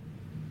Four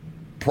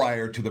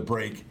prior to the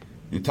break.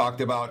 You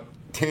talked about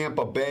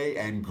Tampa Bay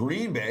and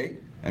Green Bay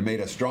and made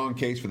a strong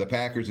case for the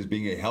Packers as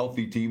being a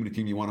healthy team and a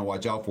team you want to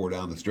watch out for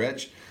down the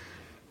stretch.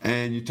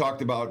 And you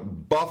talked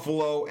about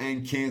Buffalo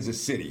and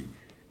Kansas City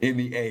in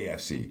the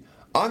AFC.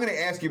 I'm going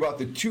to ask you about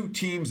the two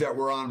teams that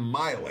were on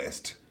my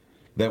list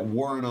that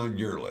weren't on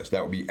your list.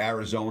 That would be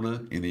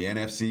Arizona in the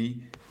NFC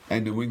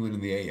and New England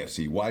in the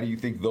AFC. Why do you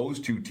think those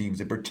two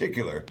teams in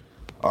particular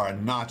are a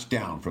notch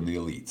down from the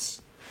elites?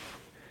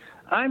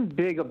 I'm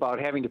big about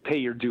having to pay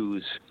your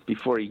dues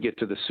before you get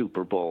to the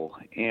Super Bowl.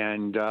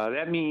 And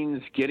that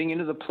means getting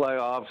into the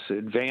playoffs,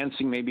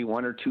 advancing maybe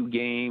one or two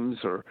games,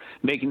 or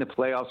making the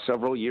playoffs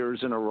several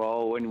years in a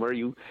row, and where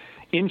you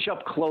inch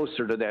up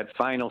closer to that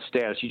final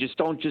status. You just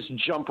don't just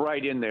jump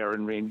right in there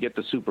and get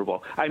the Super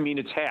Bowl. I mean,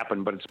 it's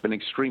happened, but it's been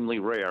extremely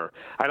rare.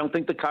 I don't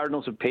think the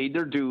Cardinals have paid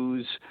their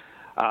dues.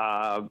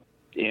 So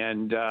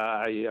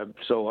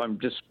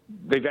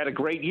they've had a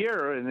great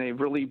year, and they've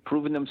really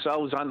proven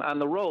themselves on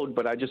the road,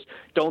 but I just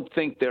don't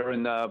think they're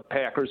in the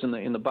Packers and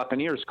in the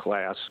Buccaneers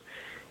class.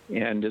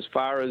 And as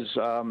far as,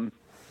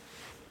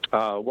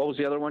 what was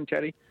the other one,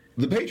 Teddy?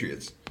 The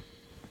Patriots.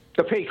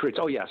 The Patriots.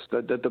 Oh, yes,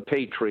 the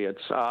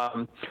Patriots.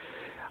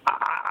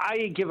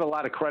 I give a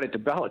lot of credit to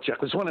Belichick.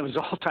 It was one of his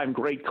all-time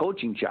great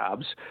coaching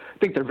jobs. I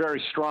think they're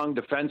very strong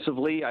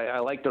defensively. I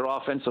like their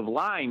offensive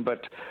line,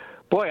 but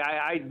Boy,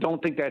 I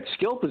don't think that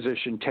skill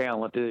position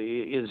talent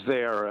is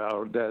there.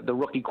 The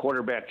rookie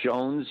quarterback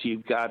Jones,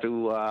 you've got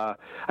to.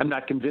 I'm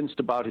not convinced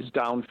about his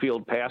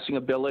downfield passing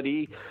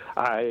ability.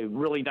 I'm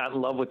really not in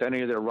love with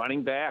any of their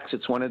running backs.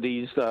 It's one of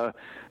these. The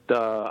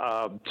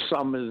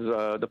sum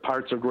is the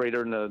parts are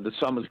greater, and the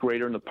sum is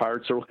greater than the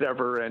parts, or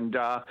whatever. And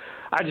I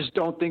just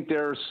don't think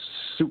they're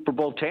Super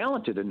Bowl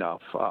talented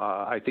enough.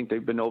 I think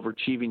they've been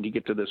overachieving to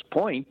get to this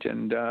point,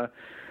 and.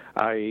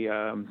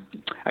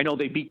 I know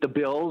they beat the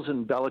Bills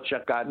and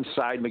Belichick got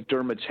inside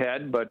McDermott's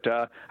head, but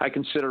I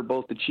consider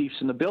both the Chiefs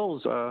and the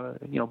Bills,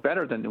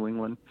 better than New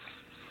England.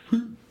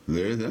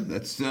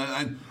 That's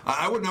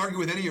I wouldn't argue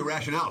with any of your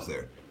rationales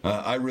there.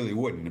 I really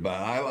wouldn't. But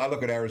I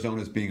look at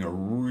Arizona as being a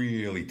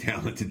really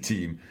talented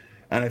team,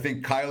 and I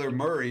think Kyler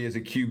Murray is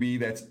a QB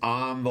that's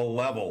on the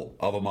level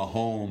of a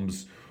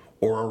Mahomes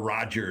or a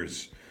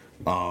Rodgers.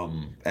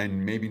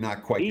 And maybe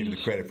not quite given the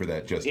credit for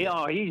that, just.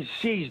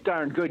 He's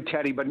darn good,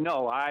 Teddy. But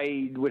no,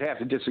 I would have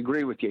to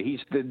disagree with you.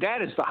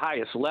 That is the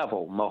highest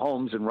level,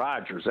 Mahomes and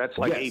Rodgers. That's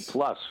like A+.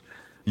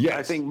 Yes.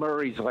 I think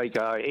Murray's like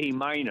A-,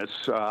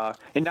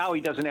 and now he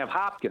doesn't have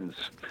Hopkins.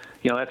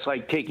 That's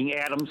like taking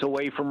Adams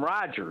away from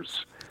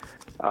Rodgers.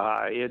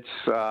 Or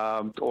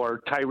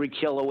Tyreek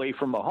Hill away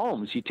from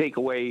Mahomes. You take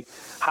away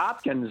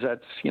Hopkins,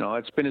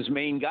 it's been his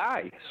main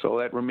guy. So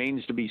that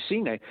remains to be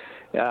seen.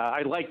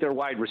 I like their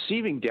wide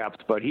receiving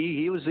depth, but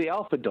he was the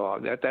alpha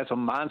dog. That's a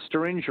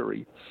monster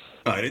injury.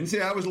 I didn't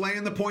say I was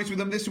laying the points with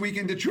him this week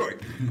in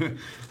Detroit.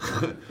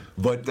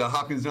 But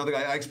Hopkins is another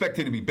guy. I expect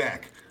him to be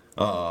back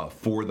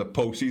for the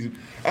postseason.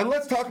 And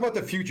let's talk about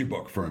the future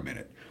book for a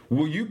minute.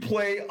 Will you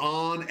play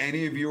on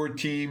any of your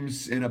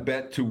teams in a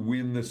bet to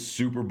win the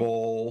Super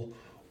Bowl?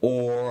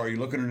 Or are you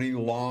looking at any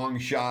long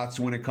shots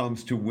when it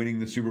comes to winning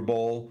the Super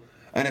Bowl?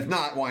 And if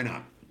not, why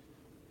not?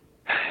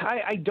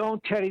 I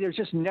don't, Teddy. There's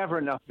just never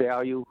enough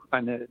value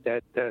on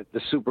the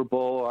Super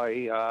Bowl.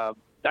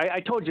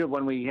 I told you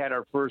when we had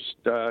our first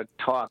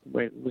talk,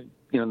 in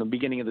the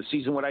beginning of the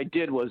season, what I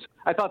did was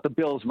I thought the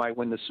Bills might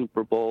win the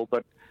Super Bowl,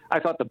 but I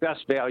thought the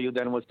best value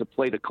then was to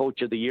play the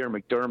Coach of the Year,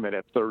 McDermott,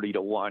 at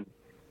 30-1.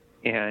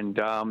 And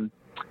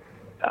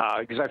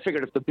because I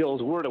figured if the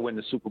Bills were to win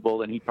the Super Bowl,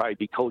 then he'd probably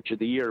be Coach of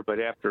the Year. But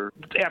after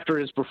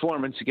his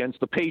performance against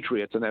the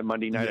Patriots on that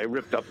Monday night, I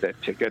ripped up that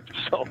ticket.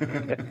 So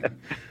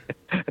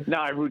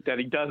now I root that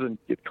he doesn't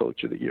get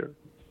Coach of the Year.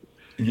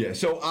 Yeah,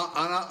 so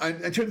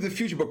in terms of the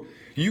future book,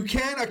 you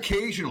can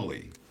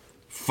occasionally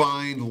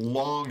find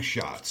long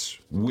shots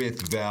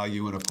with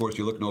value. And, of course,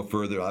 you look no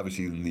further,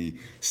 obviously, than the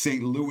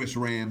St. Louis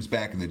Rams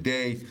back in the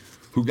day,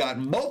 who got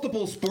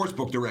multiple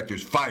sportsbook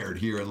directors fired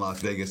here in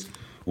Las Vegas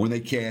when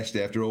they cashed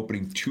after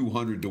opening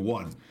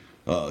 200-1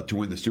 to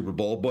win the Super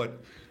Bowl. But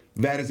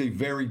that is a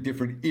very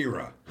different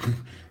era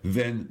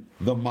than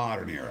the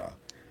modern era.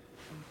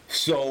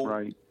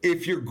 So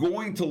if you're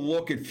going to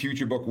look at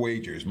future book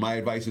wagers, my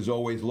advice is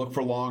always look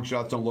for long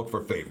shots, don't look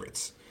for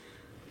favorites.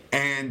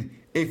 And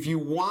if you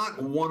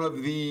want one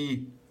of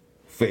the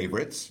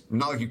favorites,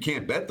 not like you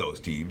can't bet those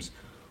teams,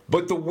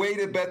 but the way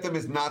to bet them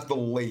is not the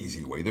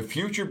lazy way. The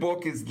future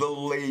book is the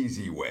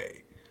lazy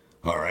way.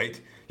 All right?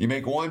 You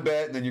make one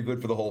bet, and then you're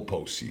good for the whole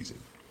postseason.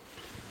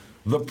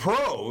 The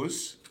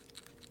pros,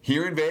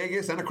 here in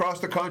Vegas and across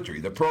the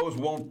country, the pros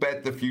won't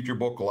bet the future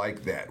book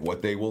like that.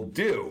 What they will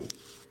do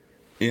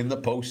in the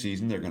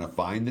postseason, they're going to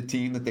find the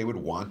team that they would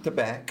want to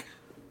back,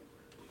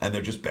 and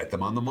they'll just bet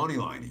them on the money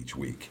line each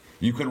week.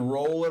 You can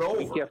roll it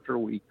over. Week after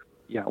week.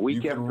 Yeah, week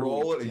after week. You can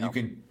roll it. You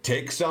can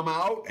take some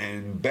out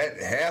and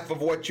bet half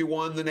of what you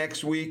won the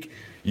next week.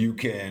 You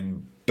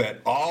can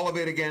bet all of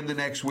it again the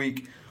next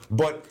week.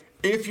 But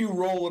if you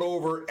roll it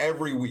over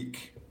every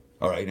week,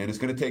 all right, and it's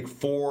going to take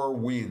 4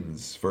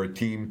 wins for a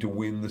team to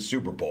win the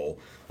Super Bowl,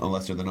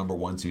 unless they're the number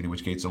 1 seed, in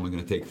which case it's only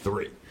going to take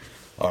 3.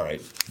 All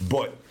right,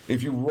 but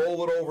if you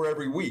roll it over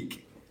every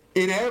week,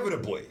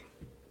 inevitably,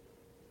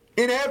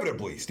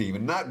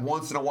 Stephen, not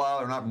once in a while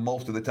or not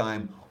most of the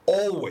time,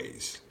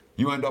 always,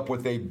 you end up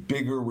with a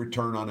bigger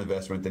return on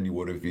investment than you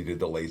would if you did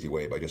the lazy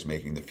way by just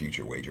making the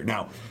future wager.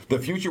 Now, the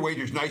future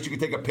wager is nice. You can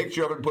take a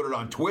picture of it and put it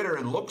on Twitter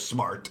and look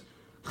smart.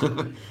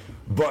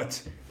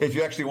 But if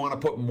you actually want to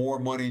put more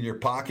money in your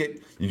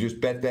pocket, you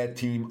just bet that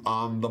team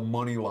on the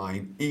money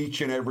line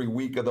each and every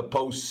week of the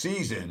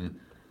postseason,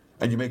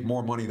 and you make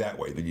more money that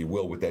way than you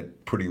will with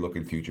that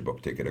pretty-looking future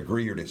book ticket.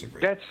 Agree or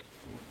disagree?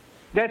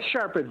 That's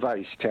sharp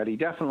advice, Teddy.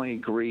 Definitely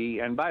agree.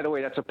 And by the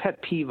way, that's a pet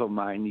peeve of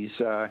mine. These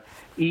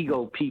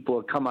ego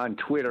people come on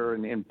Twitter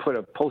and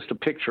post a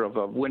picture of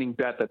a winning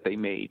bet that they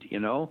made,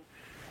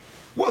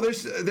 Well,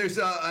 there's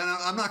and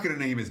I'm not going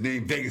to name his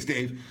name, Vegas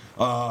Dave,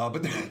 but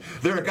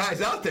there are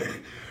guys out there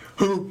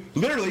who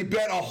literally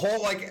bet a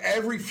whole, like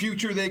every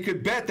future they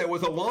could bet that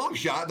was a long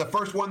shot. The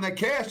first one that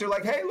cashed, they're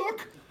like, hey,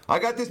 look, I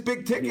got this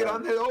big ticket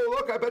on there. Oh,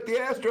 look, I bet the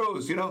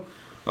Astros,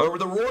 or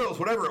the Royals,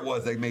 whatever it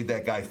was. They made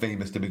that guy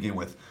famous to begin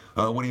with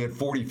when he had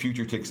 40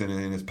 future tickets in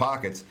his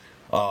pockets.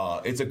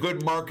 It's a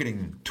good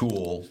marketing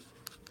tool,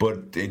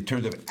 but in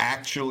terms of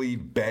actually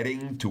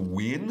betting to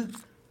win,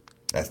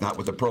 that's not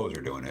what the pros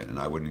are doing it, and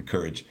I wouldn't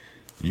encourage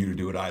you to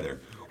do it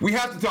either. We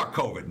have to talk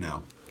COVID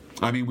now.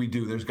 I mean, we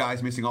do. There's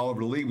guys missing all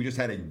over the league. We just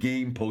had a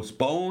game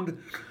postponed.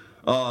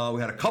 We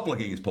had a couple of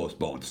games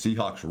postponed.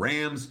 Seahawks,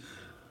 Rams,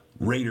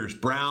 Raiders,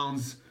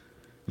 Browns.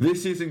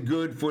 This isn't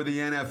good for the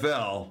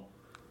NFL.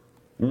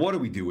 What do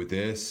we do with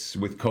this,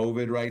 with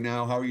COVID right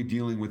now? How are you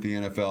dealing with the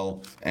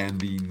NFL and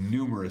the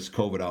numerous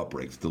COVID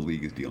outbreaks the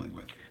league is dealing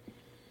with?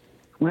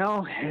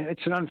 Well,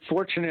 it's an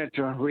unfortunate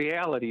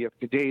reality of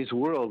today's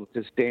world with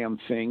this damn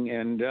thing,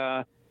 and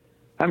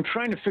I'm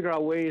trying to figure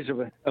out ways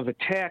of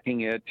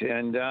attacking it.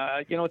 And,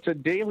 it's a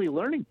daily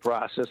learning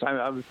process.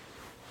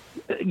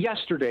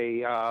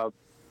 Yesterday, I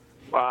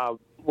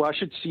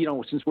should see,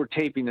 since we're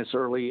taping this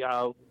early,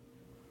 on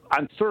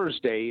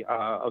Thursday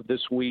of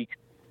this week,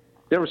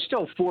 there were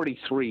still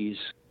 43s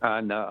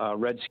on the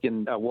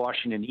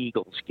Redskin-Washington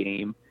Eagles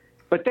game.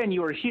 But then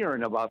you were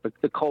hearing about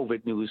the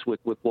COVID news with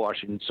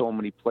Washington. So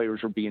many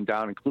players were being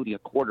down, including a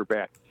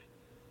quarterback.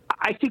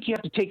 I think you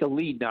have to take a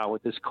lead now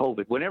with this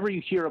COVID. Whenever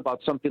you hear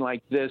about something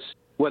like this,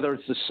 whether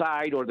it's the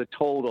side or the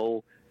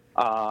total,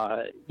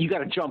 you got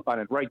to jump on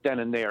it right then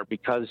and there,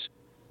 because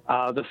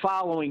the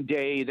following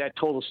day, that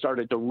total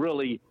started to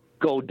really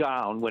go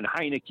down when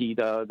Heineke,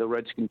 the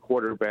Redskin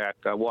quarterback,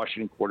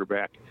 Washington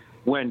quarterback,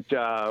 when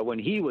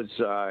he was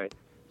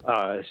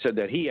said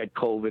that he had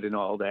COVID and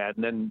all that,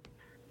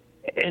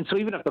 and so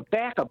even if the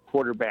backup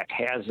quarterback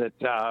has it,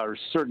 or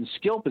certain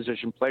skill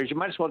position players, you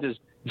might as well just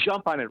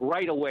jump on it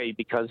right away,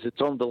 because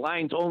the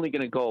line's only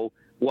going to go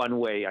one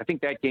way. I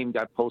think that game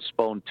got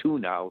postponed too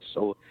now,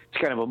 so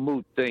it's kind of a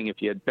moot thing if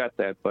you had bet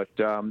that. But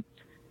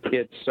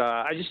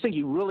I just think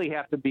you really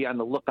have to be on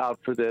the lookout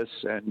for this,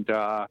 and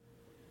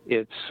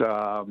it's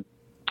a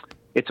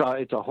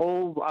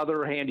whole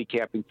other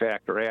handicapping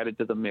factor added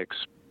to the mix.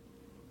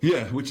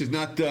 Yeah, which is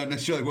not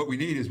necessarily what we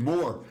need. Is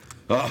more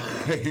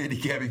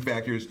handicapping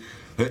factors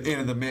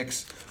in the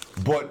mix.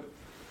 But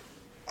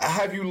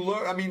have you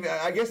learned? I mean,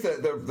 I guess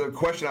the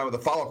question, the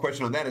follow-up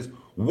question on that is,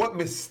 what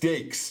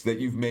mistakes that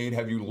you've made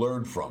have you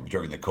learned from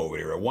during the COVID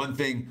era? One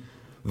thing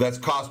that's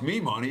cost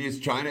me money is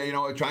trying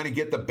to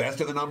get the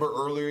best of the number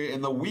earlier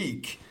in the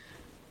week,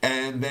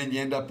 and then you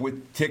end up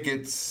with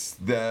tickets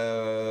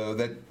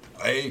that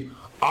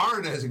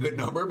aren't as a good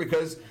number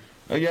because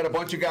you had a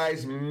bunch of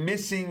guys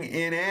missing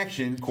in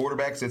action,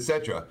 quarterbacks,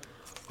 etc.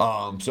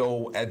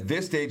 So at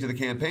this stage of the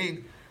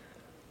campaign,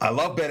 I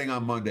love betting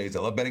on Mondays. I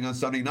love betting on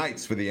Sunday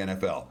nights for the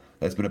NFL.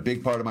 That's been a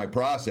big part of my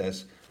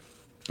process,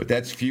 but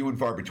that's few and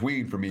far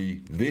between for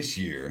me this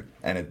year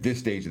and at this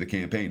stage of the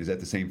campaign. Is that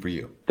the same for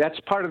you? That's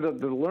part of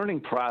the learning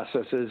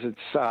process.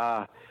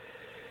 It's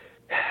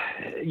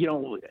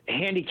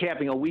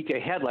handicapping a week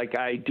ahead like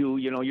I do.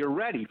 You're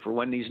ready for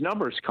when these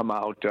numbers come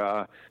out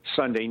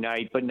Sunday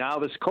night. But now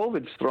this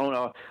COVID's thrown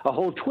a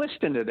whole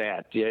twist into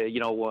that.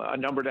 A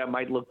number that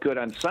might look good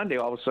on Sunday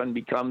all of a sudden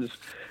becomes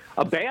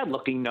a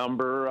bad-looking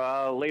number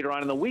later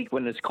on in the week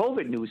when this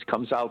COVID news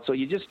comes out. So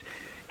you just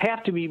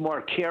have to be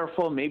more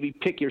careful, maybe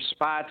pick your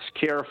spots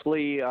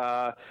carefully.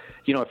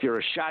 If you're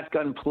a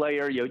shotgun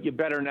player, you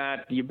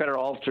better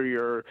alter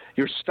your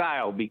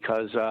style,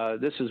 because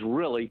this is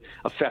really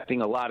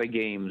affecting a lot of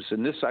games.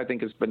 And this, I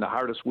think, has been the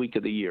hardest week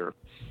of the year.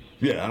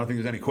 Yeah, I don't think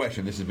there's any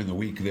question. This has been the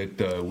week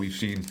that we've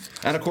seen.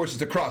 And, of course,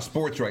 it's across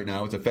sports right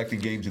now. It's affecting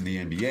games in the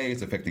NBA.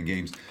 It's affecting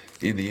games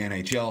in the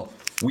NHL.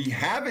 We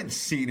haven't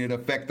seen it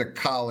affect the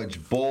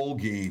college bowl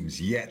games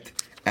yet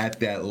at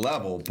that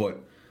level,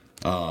 but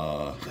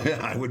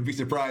I wouldn't be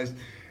surprised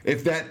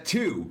if that,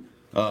 too,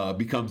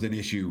 becomes an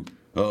issue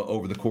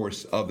over the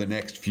course of the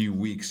next few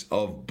weeks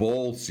of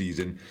bowl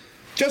season.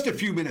 Just a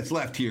few minutes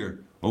left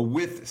here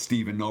with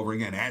Stephen Nover,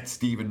 again, at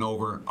Stephen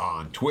Nover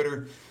on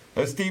Twitter.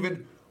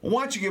 Stephen,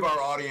 why don't you give our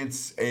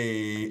audience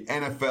a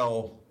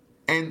NFL,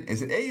 and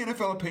is it a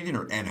NFL opinion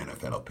or an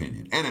NFL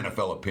opinion? An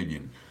NFL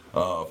opinion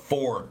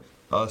for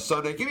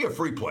Sunday. Give me a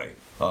free play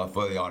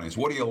for the audience.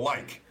 What do you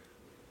like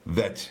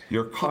that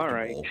you're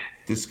comfortable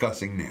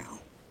discussing now?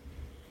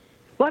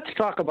 Let's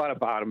talk about a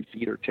bottom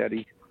feeder,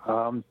 Teddy.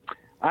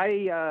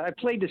 I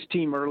played this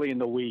team early in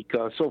the week.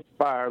 So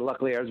far,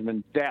 luckily, there hasn't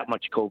been that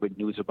much COVID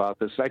news about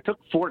this. I took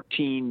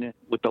 14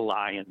 with the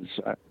Lions.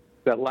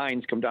 That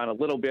line's come down a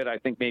little bit. I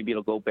think maybe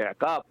it'll go back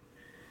up.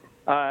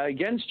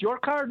 Against your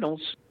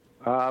Cardinals,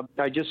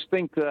 I just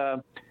think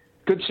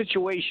good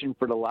situation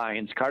for the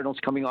Lions. Cardinals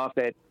coming off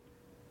that.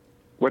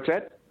 What's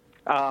that?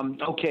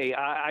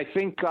 I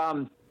think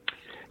the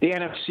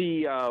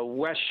NFC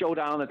West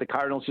showdown that the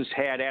Cardinals just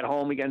had at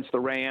home against the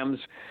Rams.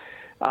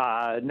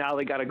 Now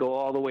they got to go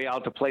all the way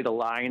out to play the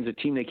Lions, a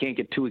team they can't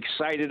get too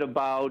excited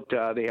about.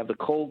 They have the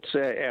Colts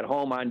at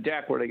home on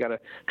deck where they got to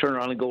turn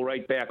around and go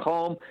right back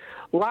home.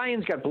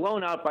 Lions got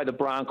blown out by the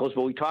Broncos,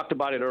 but we talked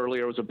about it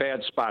earlier. It was a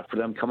bad spot for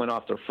them coming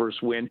off their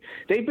first win.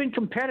 They've been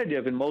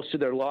competitive in most of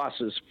their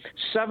losses.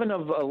 7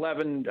 of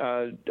 11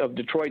 of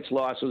Detroit's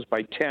losses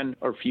by 10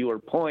 or fewer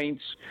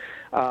points.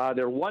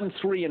 They're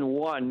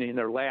 1-3-1 in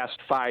their last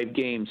 5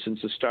 games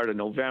since the start of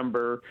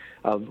November.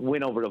 A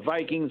win over the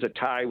Vikings, a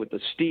tie with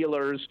the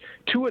Steelers.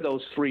 2 of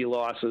those 3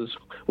 losses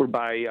were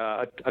by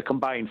a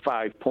combined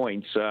 5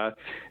 points. This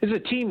is a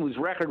team whose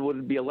record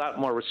would be a lot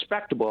more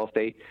respectable if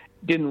they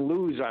didn't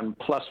lose on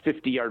plus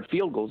 50-yard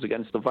field goals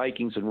against the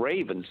Vikings and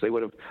Ravens. They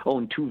would have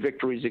owned 2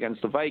 victories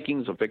against the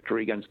Vikings, a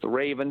victory against the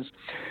Ravens.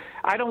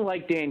 I don't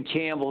like Dan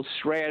Campbell's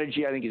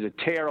strategy. I think he's a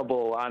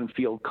terrible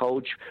on-field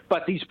coach,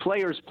 but these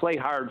players play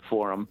hard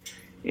for him.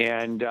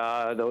 And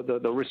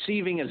the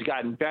receiving has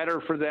gotten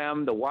better for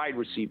them. The wide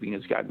receiving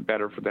has gotten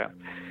better for them.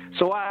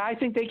 So I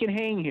think they can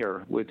hang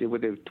here with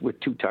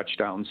 2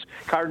 touchdowns.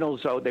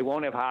 Cardinals, they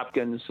won't have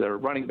Hopkins. Their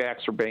running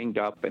backs are banged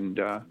up, and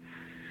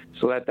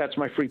so that's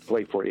my free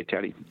play for you,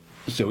 Teddy.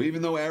 So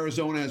even though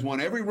Arizona has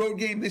won every road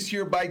game this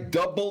year by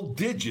double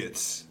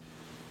digits,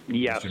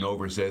 yes. Mr.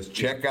 Nover says,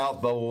 check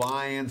out the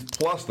Lions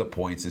plus the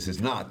points. This is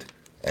not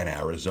an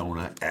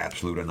Arizona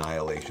absolute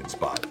annihilation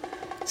spot.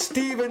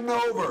 Stephen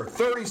Nover,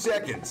 30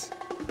 seconds.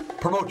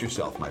 Promote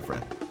yourself, my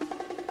friend.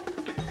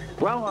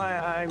 Well,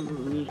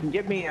 you can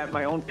get me at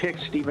my own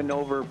picks, Stephen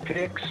Nover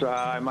Picks.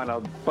 I'm on a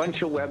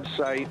bunch of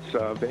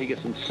websites, Vegas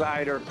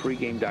Insider,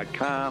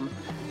 pregame.com,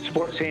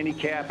 sports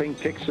handicapping,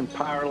 picks and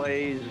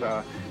parlays,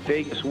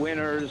 Vegas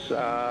winners.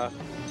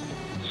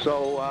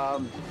 So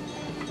I'm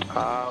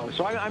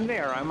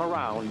there. I'm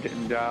around.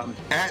 And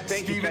at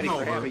thank you, Stephen Teddy,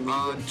 for having me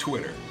on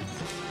Twitter.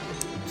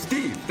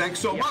 Steve, thanks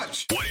so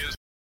much.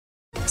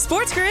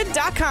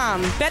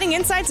 SportsGrid.com. Betting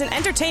insights and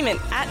entertainment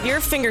at your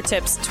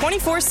fingertips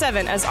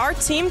 24/7 as our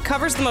team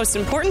covers the most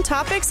important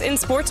topics in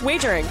sports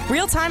wagering.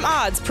 Real-time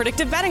odds,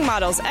 predictive betting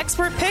models,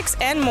 expert picks,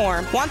 and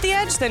more. Want the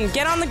edge? Then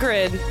get on the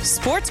grid.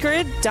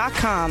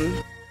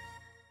 SportsGrid.com.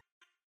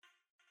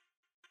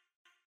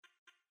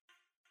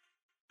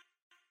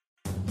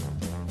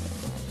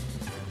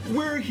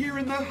 We're here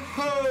in the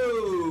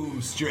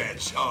home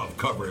stretch of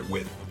Cover It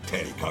with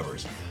Teddy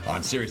Covers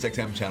on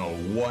SiriusXM Channel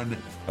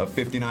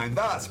 159,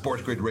 the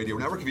Sports Grid Radio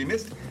Network. If you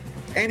missed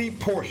any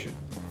portion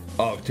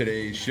of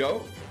today's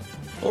show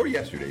or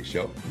yesterday's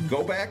show,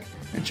 go back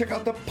and check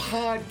out the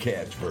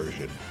podcast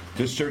version.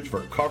 Just search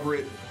for Cover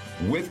It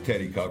with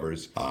Teddy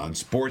Covers on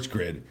Sports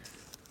Grid.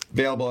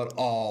 Available at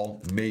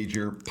all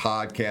major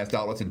podcast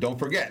outlets. And don't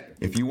forget,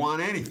 if you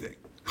want anything,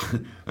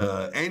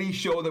 any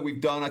show that we've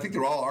done, I think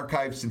they're all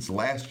archived since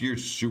last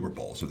year's Super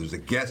Bowl. So there's a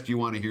guest you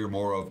want to hear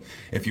more of.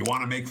 If you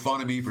want to make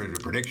fun of me for the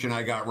prediction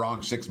I got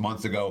wrong 6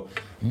 months ago,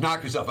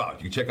 knock yourself out.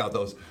 You can check out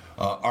those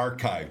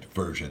archived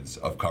versions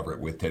of Cover It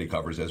with Teddy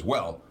Covers as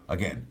well.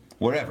 Again,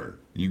 wherever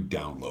you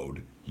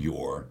download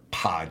your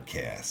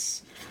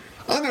podcasts.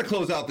 I'm going to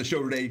close out the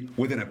show today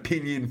with an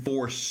opinion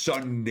for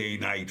Sunday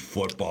Night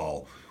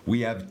Football.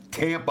 We have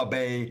Tampa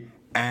Bay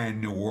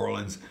and New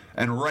Orleans.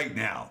 And right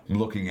now, I'm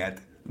looking at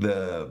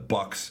the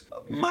Bucks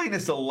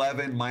minus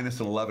 11, minus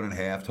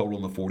 11.5, total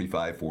in the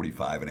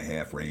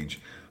 45.5 range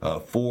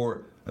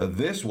for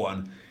this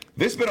one.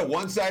 This has been a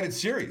one-sided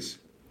series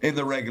in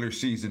the regular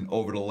season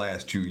over the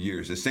last 2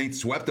 years. The Saints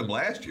swept them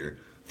last year,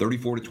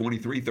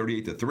 34-23,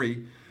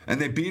 38-3,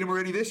 and they beat them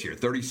already this year,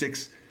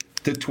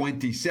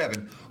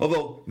 36-27.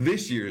 Although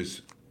this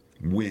year's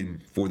win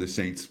for the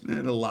Saints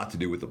had a lot to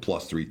do with the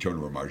 +3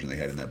 turnover margin they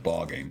had in that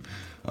ball game.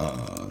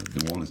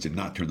 New Orleans did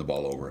not turn the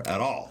ball over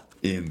at all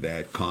in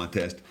that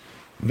contest.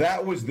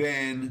 That was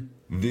then,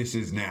 this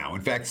is now.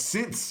 In fact,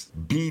 since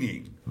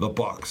beating the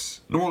Bucks,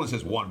 New Orleans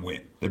has one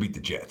win. They beat the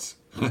Jets.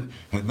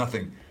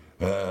 Nothing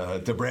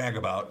to brag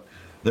about.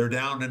 They're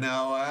down to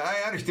now,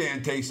 I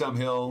understand Taysom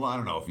Hill, I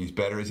don't know if he's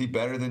better. Is he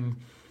better than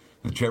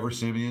Trevor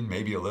Siemian?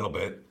 Maybe a little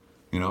bit.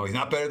 You know, he's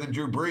not better than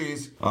Drew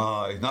Brees.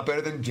 He's not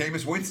better than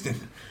Jameis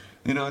Winston.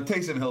 You know,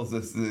 Taysom Hill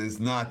is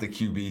not the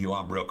QB who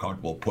I'm real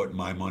comfortable putting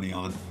my money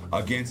on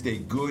against a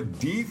good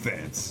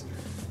defense.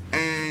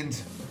 And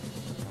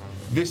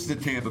this is the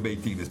Tampa Bay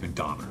team that's been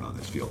dominant on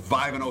this field.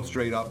 5-0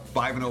 straight up,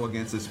 5-0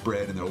 against the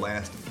spread in their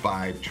last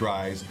 5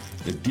 tries.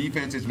 The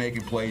defense is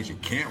making plays. You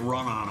can't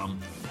run on them.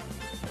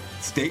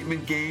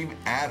 Statement game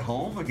at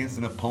home against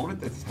an opponent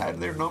that's had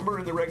their number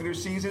in the regular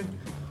season.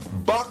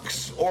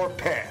 Bucks or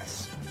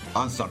pass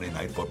on Sunday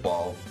Night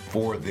Football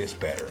for this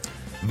better.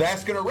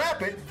 That's going to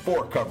wrap it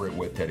for Cover It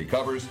with Teddy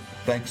Covers.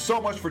 Thanks so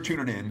much for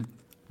tuning in.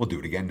 We'll do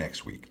it again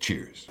next week.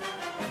 Cheers.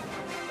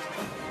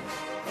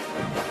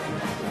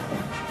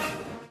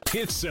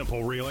 It's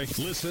simple, really.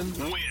 Listen,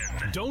 win.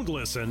 Don't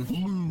listen,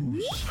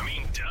 lose. I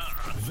mean, duh.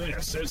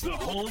 This is the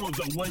home of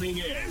the winning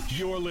edge.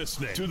 You're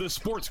listening to the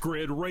Sports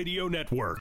Grid Radio Network.